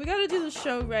baby, so we gotta do the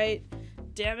show right.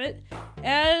 Damn it.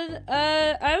 And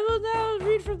I will now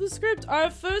read from the script.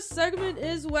 Our first segment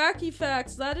is Wacky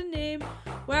Facts. Latin name,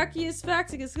 Wackiest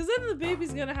Facticus. Because then the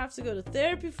baby's gonna have to go to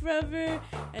therapy forever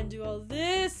and do all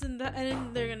this and that,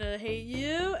 and they're gonna hate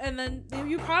you, and then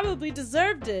you probably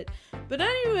deserved it. But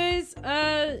anyways,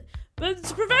 but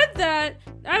to prevent that,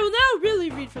 I will now really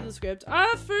read from the script.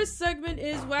 Our first segment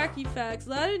is Wacky Facts.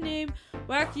 Latin name,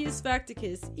 Wackiest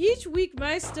Facticus. Each week,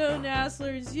 my stone ass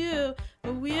learns you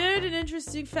a weird and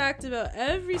interesting fact about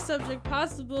every subject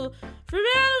possible, from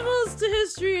animals to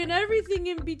history and everything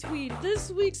in between. This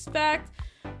week's fact,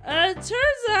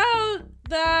 turns out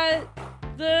that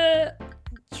the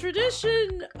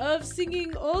tradition of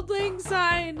singing Auld Lang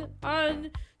Syne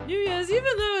on New Year's,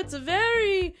 even though it's a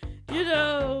very,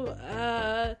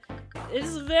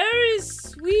 it's a very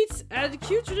sweet and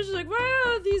cute tradition. Like, why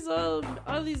are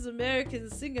all these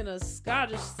Americans singing a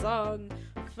Scottish song,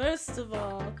 first of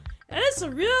all? And it's a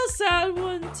real sad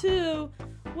one, too.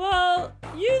 Well,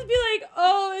 you'd be like,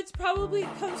 oh, it probably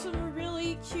comes from a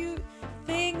really cute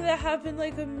thing that happened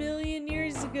like 1 million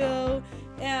years ago,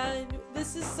 and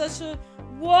this is such a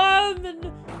warm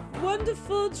and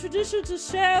wonderful tradition to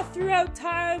share throughout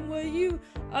time, where you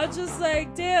are just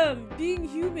like, damn, being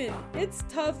human, it's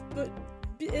tough, but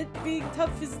being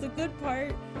tough is the good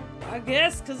part, I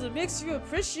guess, because it makes you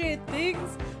appreciate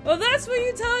things. Well, that's what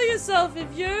you tell yourself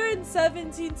if you're in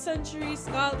 17th century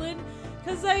Scotland,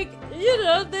 because, like, they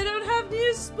don't have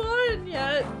Neosporin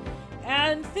yet,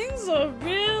 and things are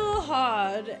real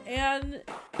hard, and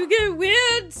you get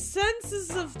weird senses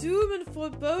of doom and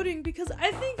foreboding, because I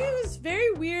think it was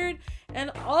very weird and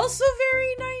also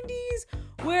very 90s,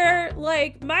 where,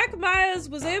 like, Mike Myers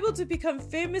was able to become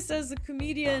famous as a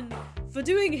comedian for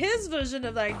doing his version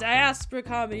of, like, diaspora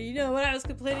comedy, what I was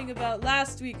complaining about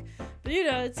last week. But,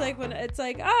 it's like when it's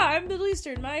like, I'm Middle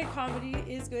Eastern, my comedy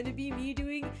is going to be me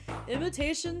doing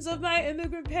imitations of my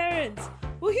immigrant parents.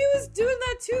 Well, he was doing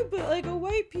that too, but like a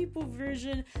white people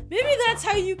version. Maybe that's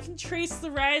how you can trace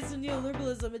the rise of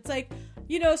neoliberalism. It's like,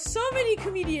 so many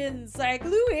comedians, like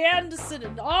Louis Anderson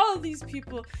and all of these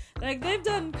people, like, they've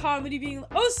done comedy being,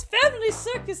 family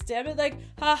circus, damn it, like,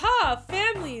 haha,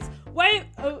 families, white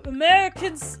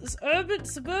Americans,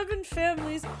 suburban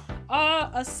families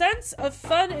are a sense of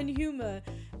fun and humor,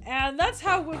 and that's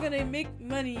how we're gonna make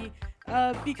money,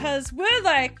 because we're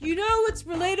like, what's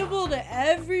relatable to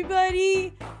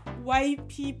everybody? White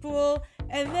people.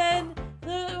 And then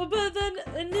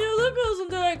neoliberalism,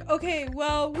 they're like, okay,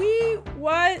 well, we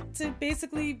want to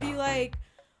basically be like,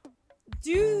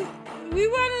 we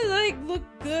want to, like, look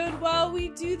good while we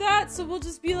do that, so we'll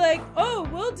just be like,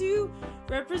 we'll do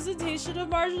representation of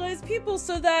marginalized people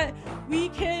so that we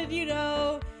can,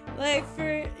 like,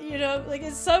 for, like,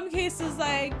 in some cases,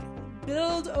 like,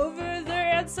 build over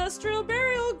their ancestral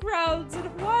burial grounds in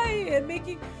Hawaii and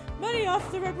making money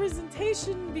off the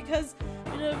representation, because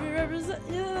we represent,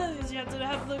 you have to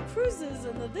have the cruises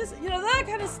and the this, that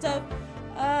kind of stuff.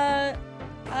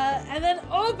 And then,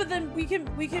 but then we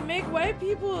can make white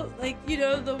people, like,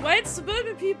 the white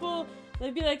suburban people,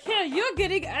 they'd be like, yeah, you're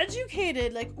getting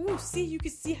educated. Like, ooh, see, you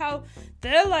can see how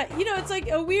they're like, it's like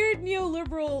a weird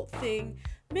neoliberal thing.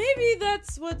 Maybe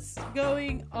that's what's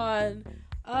going on.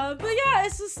 But yeah,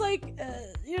 it's just like,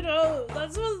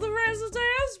 that's what the rise of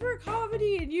diaspora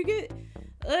comedy, and you get,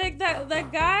 like, that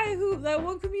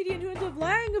one comedian who ended up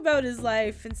lying about his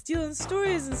life and stealing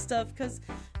stories and stuff, because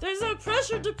there's no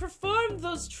pressure to perform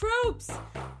those tropes,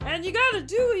 and you gotta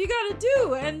do what you gotta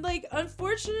do, and, like,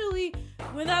 unfortunately,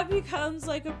 when that becomes,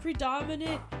 like, a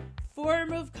predominant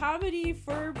form of comedy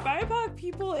for BIPOC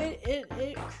people,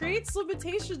 it creates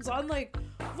limitations on, like,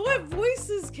 what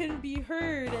voices can be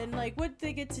heard and, like, what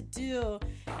they get to do.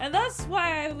 And that's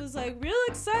why I was, like, real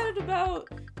excited about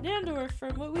Nandor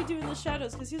from What We Do in the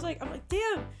Shadows, because he was like, I'm like,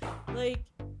 damn, like,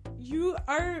 you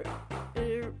are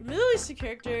a Middle Eastern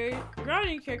character,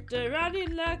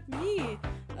 Iranian like me,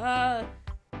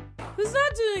 who's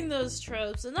not doing those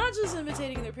tropes and not just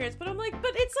imitating their parents. But I'm like,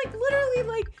 but it's, like, literally,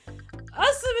 like,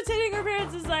 us imitating our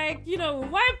parents is like,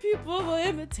 white people were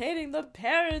imitating the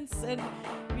parents, and,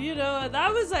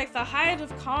 that was, like, the height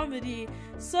of comedy.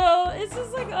 So it's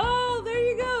just like, oh, there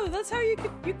you go. That's how you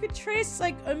could trace,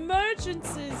 like,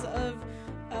 emergences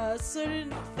of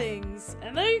certain things,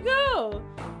 and there you go.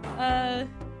 But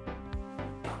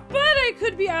I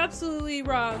could be absolutely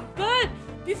wrong. But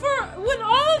when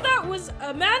all of that was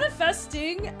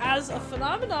manifesting as a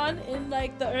phenomenon in,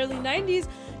 like, the early 90s,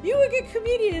 you would get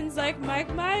comedians like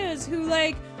Mike Myers who,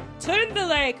 like, turned the,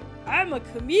 like, I'm a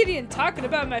comedian talking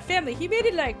about my family. He made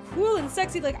it, like, cool and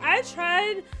sexy. Like, I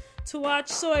tried to watch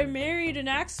So I Married an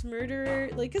Axe Murderer,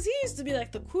 like, because he used to be,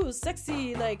 like, the cool,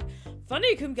 sexy, like,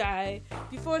 funny guy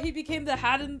before he became the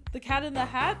Cat in the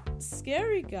Hat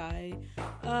scary guy.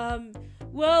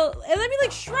 Well, and I mean,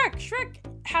 like, Shrek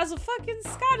has a fucking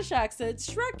Scottish accent.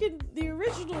 Shrek in the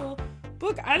original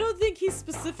book, I don't think he's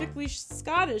specifically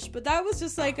Scottish, but that was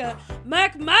just like a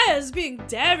Mike Myers being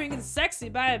daring and sexy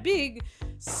by being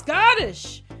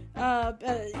Scottish. But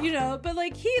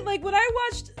like, when I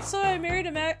watched So I Married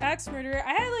an Axe Murderer,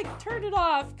 I had, like, turned it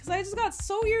off because I just got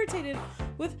so irritated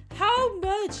with how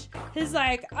much his,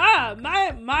 like,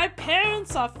 my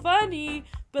parents are funny,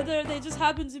 but they just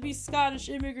happen to be Scottish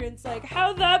immigrants, like,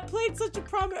 how that played such a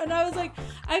prominent, and I was like,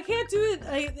 I can't do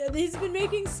it. He's been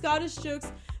making Scottish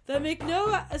jokes that make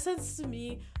no sense to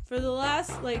me for the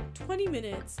last, like, 20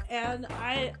 minutes, and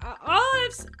I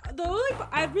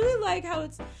really like how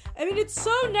it's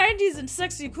so 90s and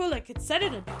sexy and cool. Like, it's set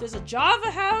in there's a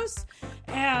Java house,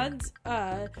 and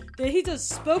he does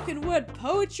spoken word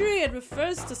poetry and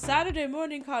refers to Saturday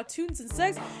morning cartoons and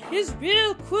sex. He's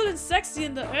real cool and sexy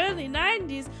in the early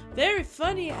 90s, very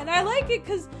funny, and I like it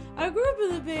because I grew up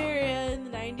in the Bay Area in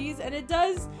the 90s, and it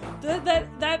does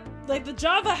that like, the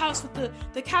Java house with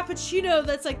the cappuccino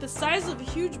that's, like, the size of a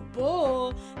huge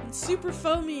bowl and super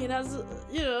foamy, and has,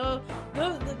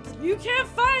 you can't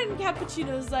find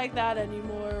cappuccinos like that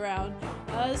anymore around.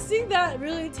 Seeing that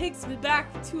really takes me back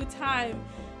to a time.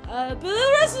 But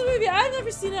the rest of the movie, I've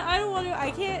never seen it. I don't want to.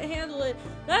 I can't handle it.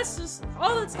 That's just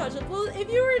all that's Scottish. Well,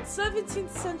 if you were in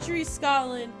 17th century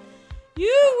Scotland,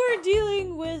 you were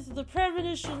dealing with the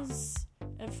premonitions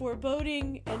and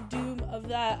foreboding and doom of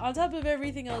that on top of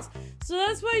everything else. So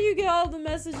that's why you get all the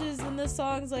messages in the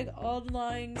songs, like Auld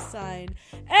Lang Syne.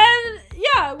 And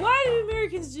yeah, why do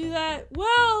Americans do that?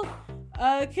 Well,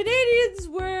 Canadians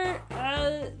were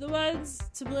the ones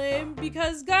to blame,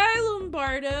 because Guy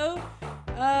Lombardo,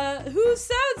 who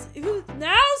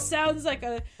now sounds like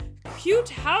a cute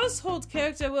household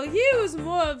character, well, he was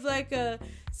more of, like, a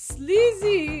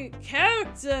sleazy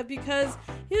character, because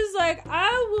he was like,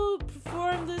 I will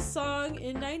perform this song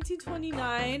in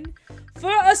 1929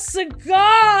 for a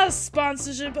cigar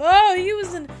sponsorship. Oh, he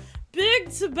was in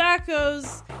Big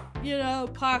Tobacco's,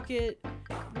 pocket.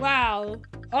 Wow.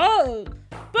 Oh,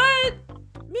 but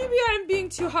maybe I'm being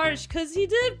too harsh, because he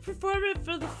did perform it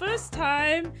for the first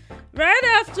time right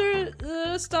after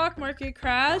the stock market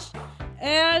crash,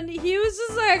 and he was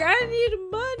just like, I need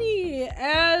money,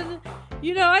 and,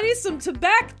 I need some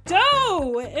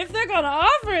tobacco. If they're gonna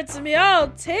offer it to me, I'll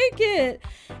take it.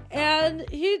 And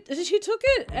he took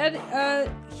it, and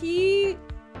he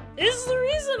is the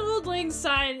reason Auld Lang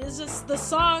Syne is just the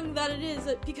song that it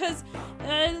is, because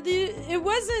it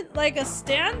wasn't like a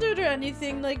standard or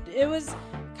anything. Like, it was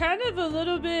kind of a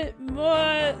little bit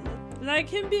more like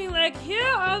him being like, here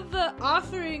are the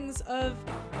offerings of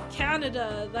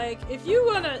Canada. Like, if you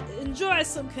want to enjoy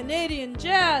some Canadian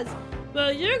jazz,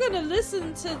 well, you're gonna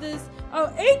listen to this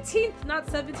 18th, not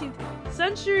 17th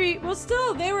century. Well,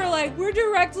 still, they were like, we're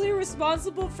directly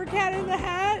responsible for Cat in the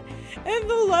Hat and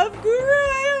the Love Guru.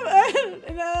 I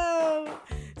don't know.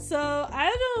 So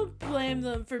I don't blame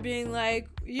them for being like,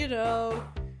 you know,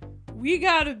 we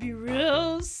gotta be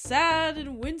real sad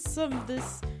and winsome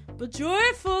but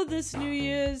joyful this New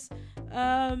Year's.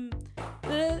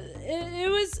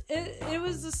 It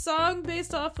was a song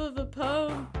based off of a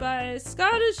poem by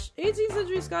 18th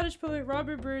century Scottish poet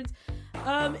Robert Burns.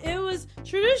 It was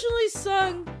traditionally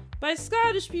sung by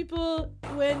Scottish people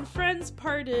when friends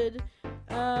parted,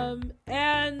 and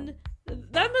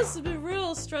that must have been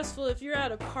real stressful if you're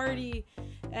at a party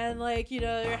and, like, you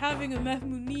know, you're having a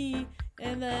mehmouni,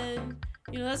 and then,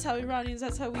 you know, that's how Iranians,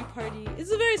 that's how we party.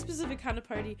 It's a very specific kind of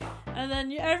party. And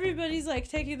then everybody's, like,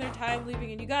 taking their time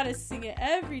leaving, and you gotta sing it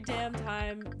every damn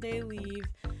time they leave.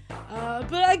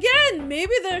 But again,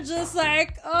 maybe they're just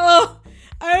like, oh,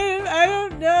 I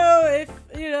don't know if,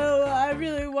 you know, I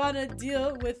really want to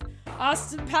deal with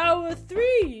Austin Power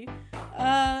 3,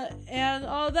 and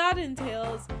all that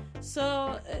entails.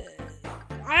 So,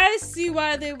 I see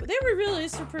why they were really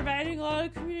providing a lot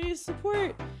of community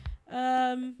support.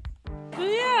 But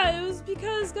yeah, it was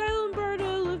because Guy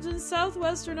Lombardo lived in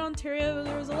southwestern Ontario and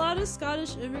there was a lot of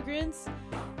Scottish immigrants.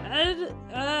 And,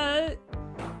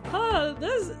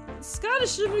 there's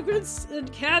Scottish immigrants in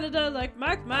Canada, like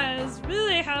Mike Myers,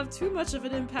 really have too much of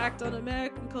an impact on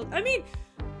American culture. I mean,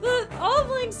 the Auld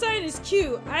Lang Syne is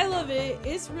cute. I love it.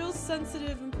 It's real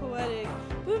sensitive and poetic.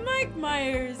 But Mike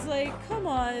Myers, like, come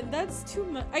on, that's too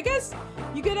much. I guess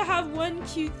you gotta have one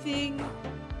cute thing,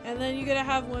 and then you gotta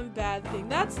have one bad thing.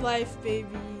 That's life, baby.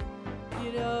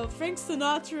 You know, Frank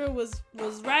Sinatra was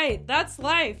right. That's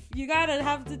life. You gotta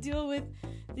have to deal with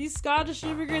these Scottish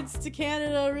immigrants to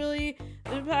Canada really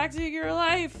impacting your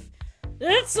life.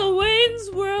 It's a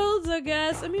Wayne's World, I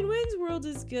guess. I mean, Wayne's World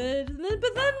is good.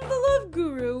 But then the Love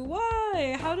Guru,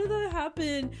 why? How did that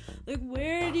happen? Like,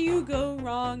 where do you go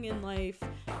wrong in life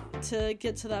to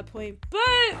get to that point?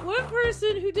 But one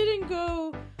person who didn't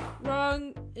go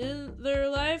wrong in their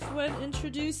life when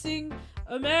introducing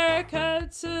America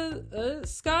to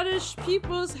Scottish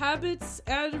people's habits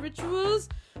and rituals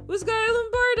was Guy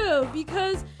Lombardo,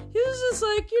 because he was just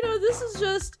like, you know, this is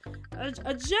just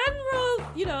a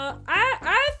general, you know,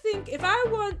 I think if I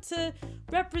want to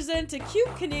represent a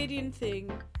cute Canadian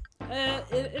thing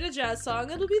in a jazz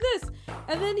song, it'll be this.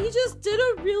 And then he just did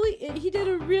a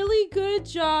really good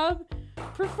job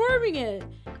performing it.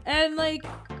 And, like,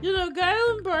 you know, Guy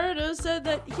Lombardo said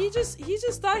that he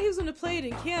just thought he was going to play it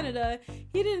in Canada.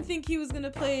 He didn't think he was going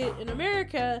to play it in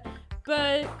America.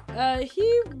 But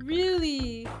he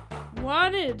really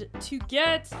wanted to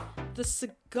get the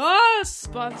cigar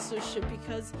sponsorship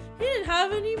because he didn't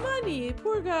have any money.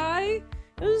 Poor guy.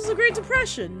 It was the Great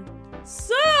Depression.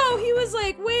 So he was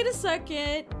like, wait a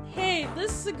second. Hey,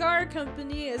 this cigar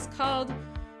company is called,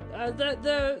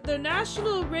 the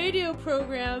national radio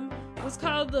program was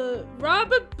called the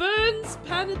Robert Burns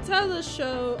Panatella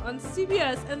Show on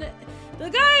CBS. And the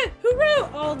guy who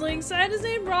wrote Auld Lang Syne is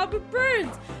named Robert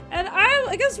Burns. And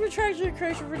I guess we're trying to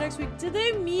correction for next week. Did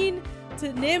they mean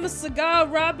to name a cigar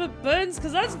Robert Burns?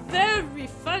 Because that's very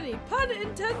funny. Pun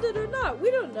intended or not. We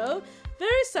don't know.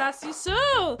 Very sassy.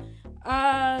 So,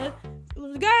 Guy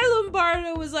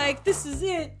Lombardo was like, this is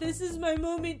it. This is my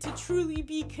moment to truly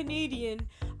be Canadian.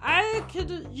 I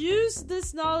could use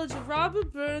this knowledge of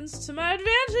Robert Burns to my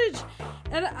advantage.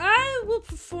 And I will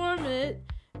perform it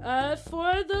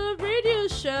for the radio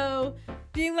show,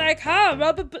 being like,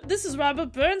 this is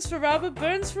Robert Burns for Robert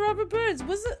Burns for Robert Burns.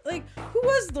 Was it, like, who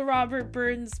was the Robert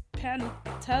Burns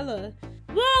Panatella?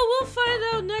 Well, we'll find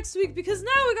out next week, because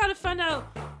now we gotta find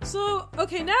out. So,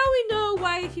 okay, now we know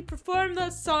why he performed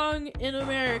that song in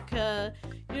America,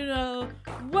 you know,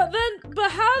 but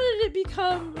how did it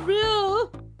become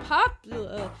real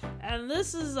popular? And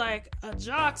this is like a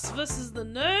jocks versus the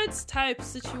nerds type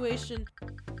situation.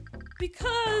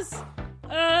 Because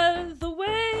the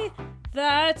way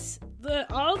that the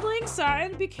Auld Lang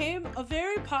Syne became a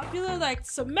very popular, like,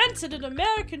 cemented in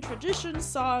American tradition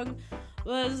song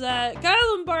was that Guy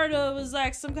Lombardo was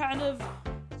like some kind of,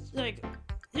 like,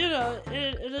 you know,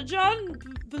 in a John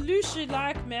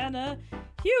Belushi-like manner,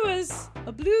 he was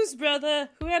a blues brother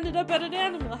who ended up at an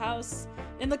Animal House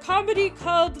in the comedy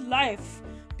called Life.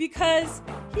 Because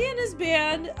he and his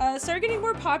band started getting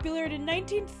more popular, and in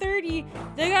 1930,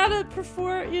 they got to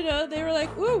perform, you know, they were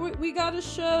like, ooh, we got a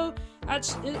show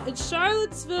in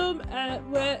Charlottesville,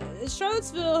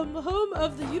 home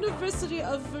of the University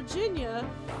of Virginia,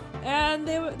 and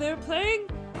they were playing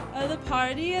the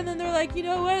party, and then they're like, you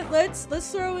know what, let's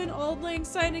throw in Auld Lang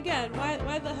Syne again,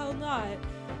 why the hell not?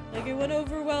 Like, it went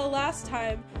over well last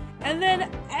time. And then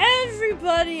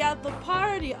everybody at the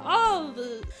party, all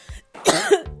the...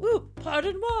 Ooh,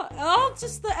 pardon me.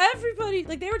 Everybody,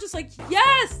 like, they were just like,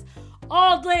 yes!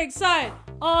 Auld Lang Syne!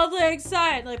 Auld Lang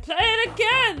Syne! Like, play it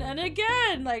again and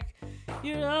again! Like,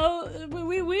 you know,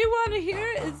 we want to hear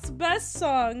its best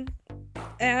song,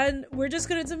 and we're just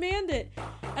gonna demand it.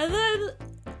 And then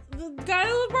the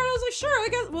guy Lombardo was like, sure, I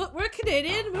guess we're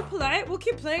Canadian, we're polite, we'll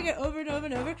keep playing it over and over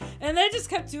and over. And they just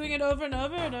kept doing it over and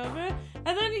over and over.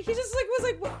 And then he just like was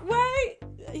like, why?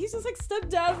 He's just like stepped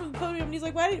down from the podium, and he's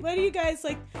like, why do you guys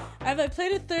like? I've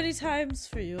played it 30 times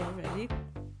for you already.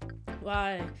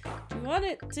 Why do you want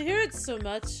it to hear it so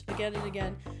much again and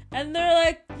again? And they're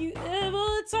like,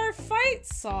 well, it's our fight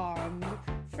song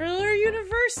for our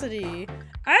university.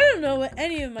 I don't know what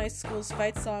any of my school's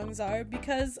fight songs are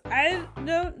because I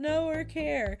don't know or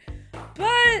care.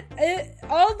 But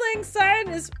Auld Lang Syne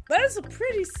that's a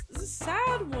pretty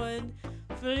sad one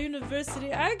for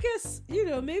university. I guess, you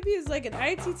know, maybe it's like an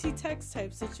ITT text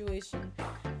type situation.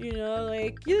 You know,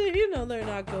 like, you know they're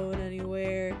not going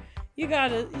anywhere. You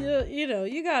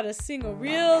gotta sing a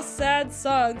real sad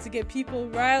song to get people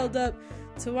riled up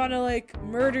to want to, like,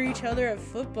 murder each other at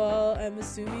football, I'm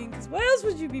assuming. Because what else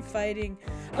would you be fighting?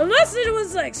 Unless it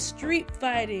was, like, street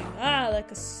fighting.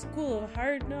 Like a school of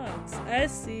hard knocks. I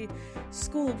see.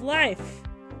 School of life.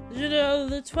 You know,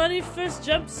 the 21st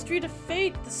Jump Street of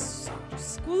Fate. The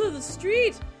school of the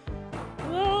street.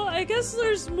 Well, I guess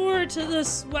there's more to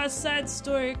this West Side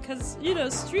Story. Because, you know,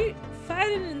 street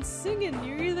fighting and singing.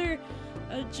 You're either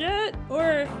a jet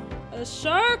or a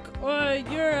shark, or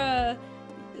you're a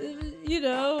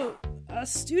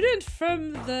student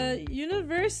from the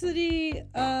University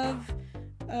of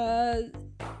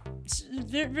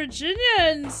Virginia,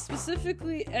 and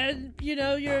specifically, and you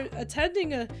know, you're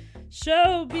attending a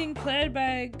show being played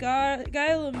by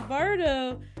Guy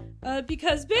Lombardo,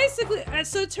 because basically,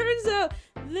 so it turns out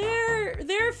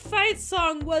their fight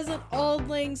song wasn't Auld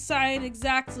Lang Syne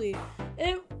exactly.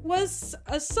 It was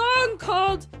a song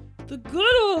called The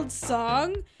Good Old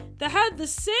Song that had the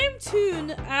same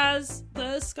tune as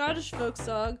the Scottish folk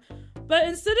song, but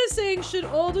instead of saying should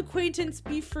old acquaintance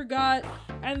be forgot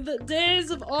and the days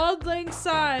of Auld Lang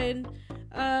Syne,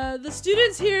 the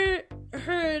students here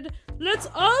heard let's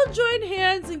all join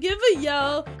hands and give a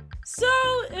yell. So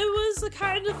it was a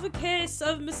kind of a case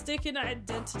of mistaken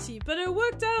identity, but it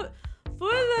worked out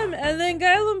for them. And then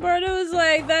Guy Lombardo was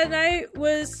like, that night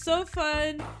was so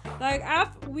fun. Like,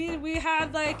 after we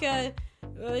had like a,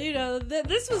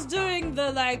 this was during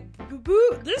the like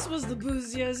this was the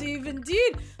booziest Eve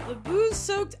indeed. The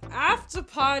booze-soaked after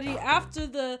party after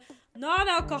the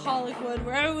non-alcoholic one,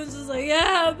 where everyone's just like,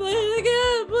 yeah, play it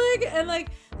again, play it again. And like,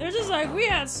 they're just like, we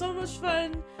had so much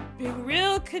fun being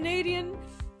real Canadian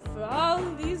for all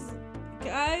of these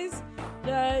guys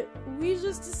that we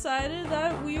just decided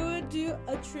that we would do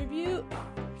a tribute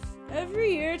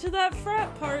every year to that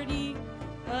frat party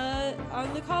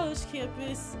on the college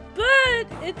campus. But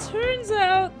it turns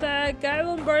out that Guy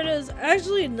Lombardo is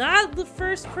actually not the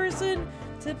first person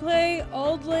to play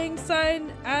Auld Lang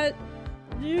Syne at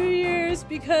New Year's,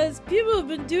 because people have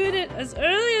been doing it as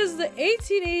early as the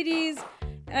 1880s,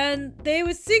 and they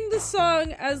would sing the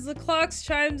song as the clocks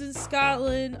chimed in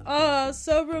Scotland. Oh,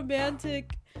 so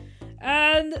romantic.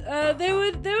 And they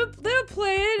would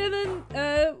play it,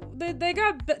 and then they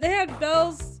had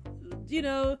bells, you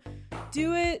know,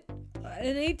 do it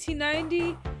in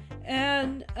 1890,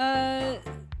 and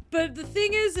but the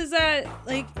thing is that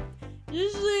like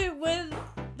usually when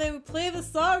they would play the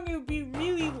song, it would be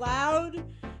really loud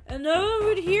and no one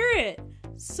would hear it.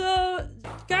 So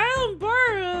Guy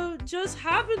Lombardo just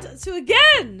happened to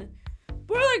again,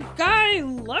 more like Guy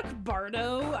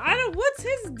Luckbardo. What's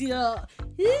his deal?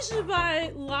 He should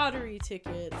buy lottery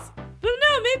tickets. But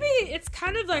no, maybe it's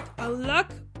kind of like a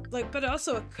luck, like, but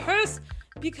also a curse,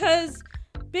 because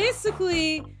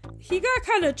basically he got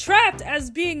kind of trapped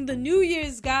as being the New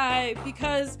Year's guy,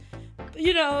 because,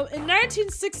 you know, in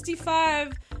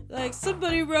 1965, like,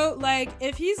 somebody wrote, like,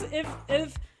 if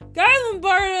Guy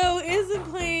Lombardo isn't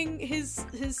playing his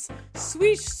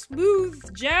sweet, smooth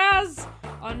jazz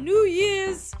on New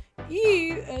Year's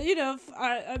Eve,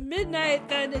 at midnight,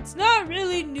 then it's not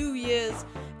really New Year's.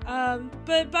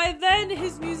 But by then,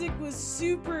 his music was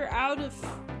super out of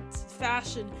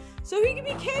fashion. So he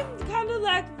became kind of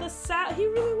like he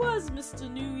really was Mr.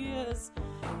 New Year's.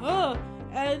 Oh,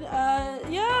 and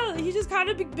he just kind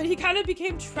of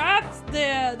became trapped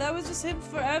there. That was just him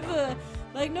forever.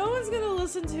 Like, no one's gonna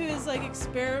listen to his like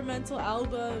experimental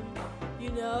album,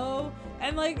 you know?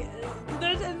 And like,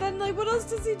 then like, what else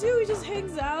does he do? He just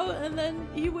hangs out, and then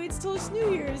he waits till it's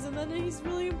New Year's, and then he's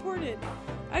really important.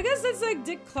 I guess that's like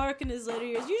Dick Clark in his later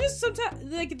years. You just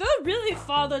sometimes, like, the really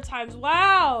father times.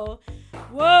 Wow.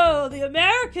 Whoa, the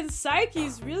American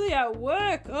psyche's really at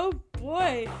work. Oh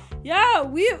boy. Yeah,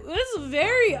 it's a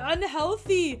very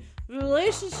unhealthy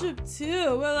relationship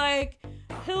too. We're like,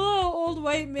 hello, old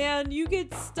white man, you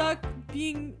get stuck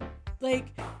being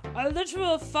like a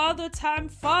literal father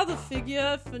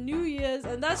figure for New Year's,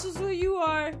 and that's just what you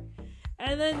are.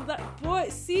 And then, boy,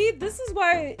 see, this is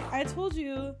why I told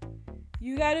you,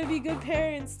 you gotta be good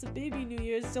parents to baby New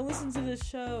Year's. Don't listen to this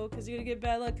show, because you're gonna get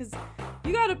bad luck, because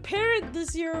you gotta parent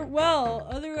this year well,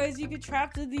 otherwise you get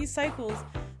trapped in these cycles.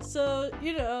 So,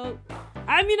 you know,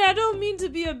 I mean, I don't mean to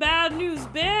be a bad news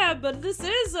bear, but this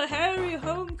is a Harry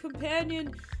Home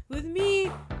Companion with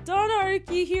me, Donna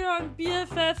Arky, here on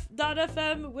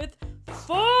BFF.FM with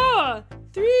 4,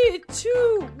 3,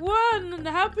 2, 1,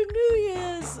 Happy New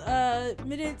Year's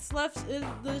minutes left in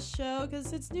the show,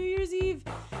 because it's New Year's Eve,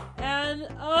 and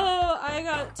oh, I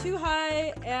got too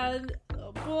high, and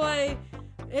oh boy,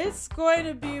 it's going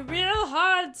to be real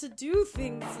hard to do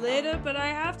things later, but I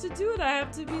have to do it. I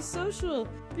have to be social,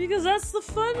 because that's the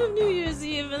fun of New Year's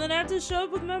Eve. And then I have to show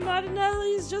up with my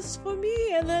Martinellis just for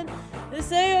me, and then they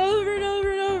say over and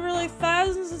over and over, like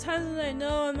thousands of times that I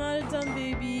know I'm not a dumb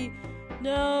baby.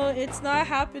 No, it's not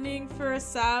happening for a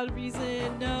sad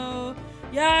reason. No.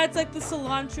 Yeah, it's like the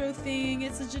cilantro thing.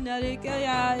 It's a genetic.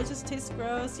 Yeah, it just tastes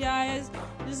gross. Yeah,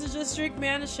 this is just strict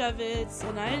Manischewitz,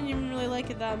 and I didn't even really like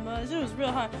it that much. It was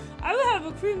real hard. I would have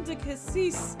a cream de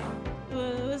cassis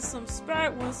with some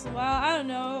Sprite once in a while. I don't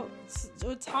know,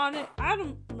 a tonic. I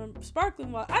don't remember,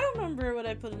 sparkling water. I don't remember what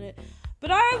I put in it,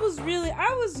 but I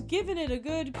was giving it a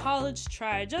good college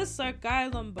try, just like Guy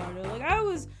Lombardo. Like, I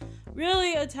was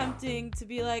really attempting to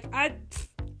be like, I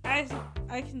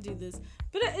can do this.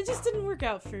 But it just didn't work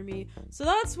out for me. So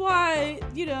that's why,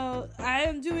 you know, I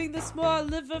am doing this more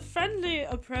liver-friendly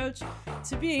approach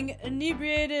to being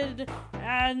inebriated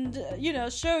and, you know,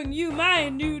 showing you my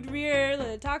nude rear,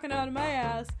 like, talking out of my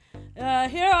ass,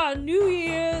 here on New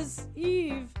Year's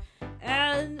Eve.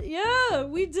 And, yeah,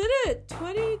 we did it.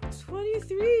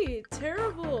 2023.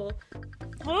 Terrible.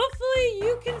 Hopefully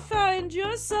you can find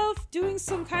yourself doing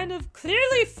some kind of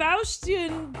clearly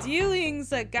Faustian dealings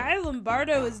that Guy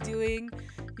Lombardo is doing.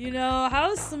 You know,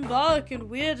 how symbolic and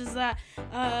weird is that?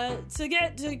 To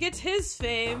get his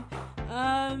fame.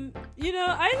 You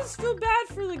know, I just feel bad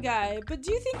for the guy. But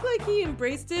do you think, like, he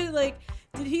embraced it? Like,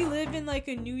 did he live in, like,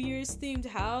 a New Year's themed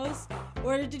house?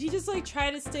 Or did he just, like,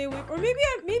 try to stay away? Or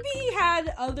maybe he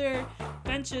had other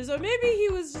benches. Or maybe he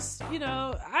was just, you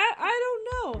know, I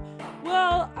don't know.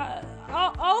 Well,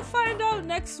 I'll find out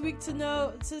next week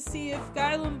to see if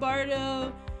Guy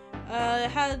Lombardo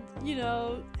had, you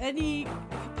know, any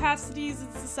capacities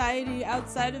in society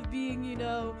outside of being, you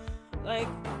know, like,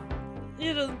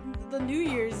 you know, the New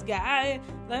Year's guy.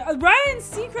 Like, Ryan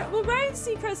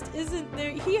Seacrest isn't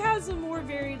there. He has a more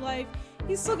varied life.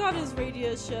 He's still got his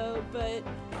radio show, but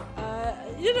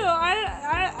you know,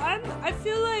 I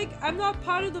feel like I'm not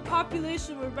part of the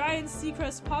population where Ryan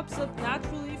Seacrest pops up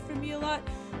naturally for me a lot.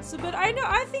 So, but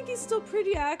I think he's still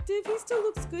pretty active. He still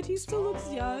looks good. He still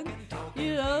looks young.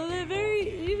 You know, they're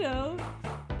very, you know,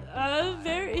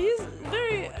 he's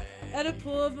very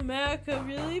Oedipal of America,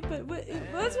 really. But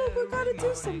that's what we gotta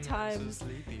do sometimes.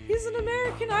 He's an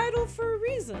American Idol for a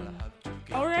reason.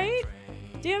 All right,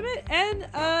 damn it. And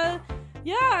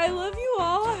yeah, I love you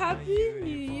all. Happy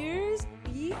New Year's.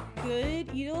 Be good.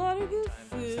 Eat a lot of good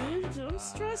food. Don't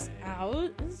stress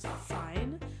out. It's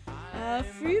fine.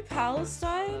 Free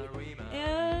Palestine.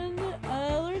 And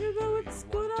learn about what's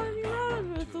going on in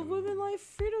Iran with the Women Life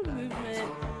Freedom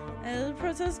Movement and the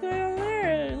protests going on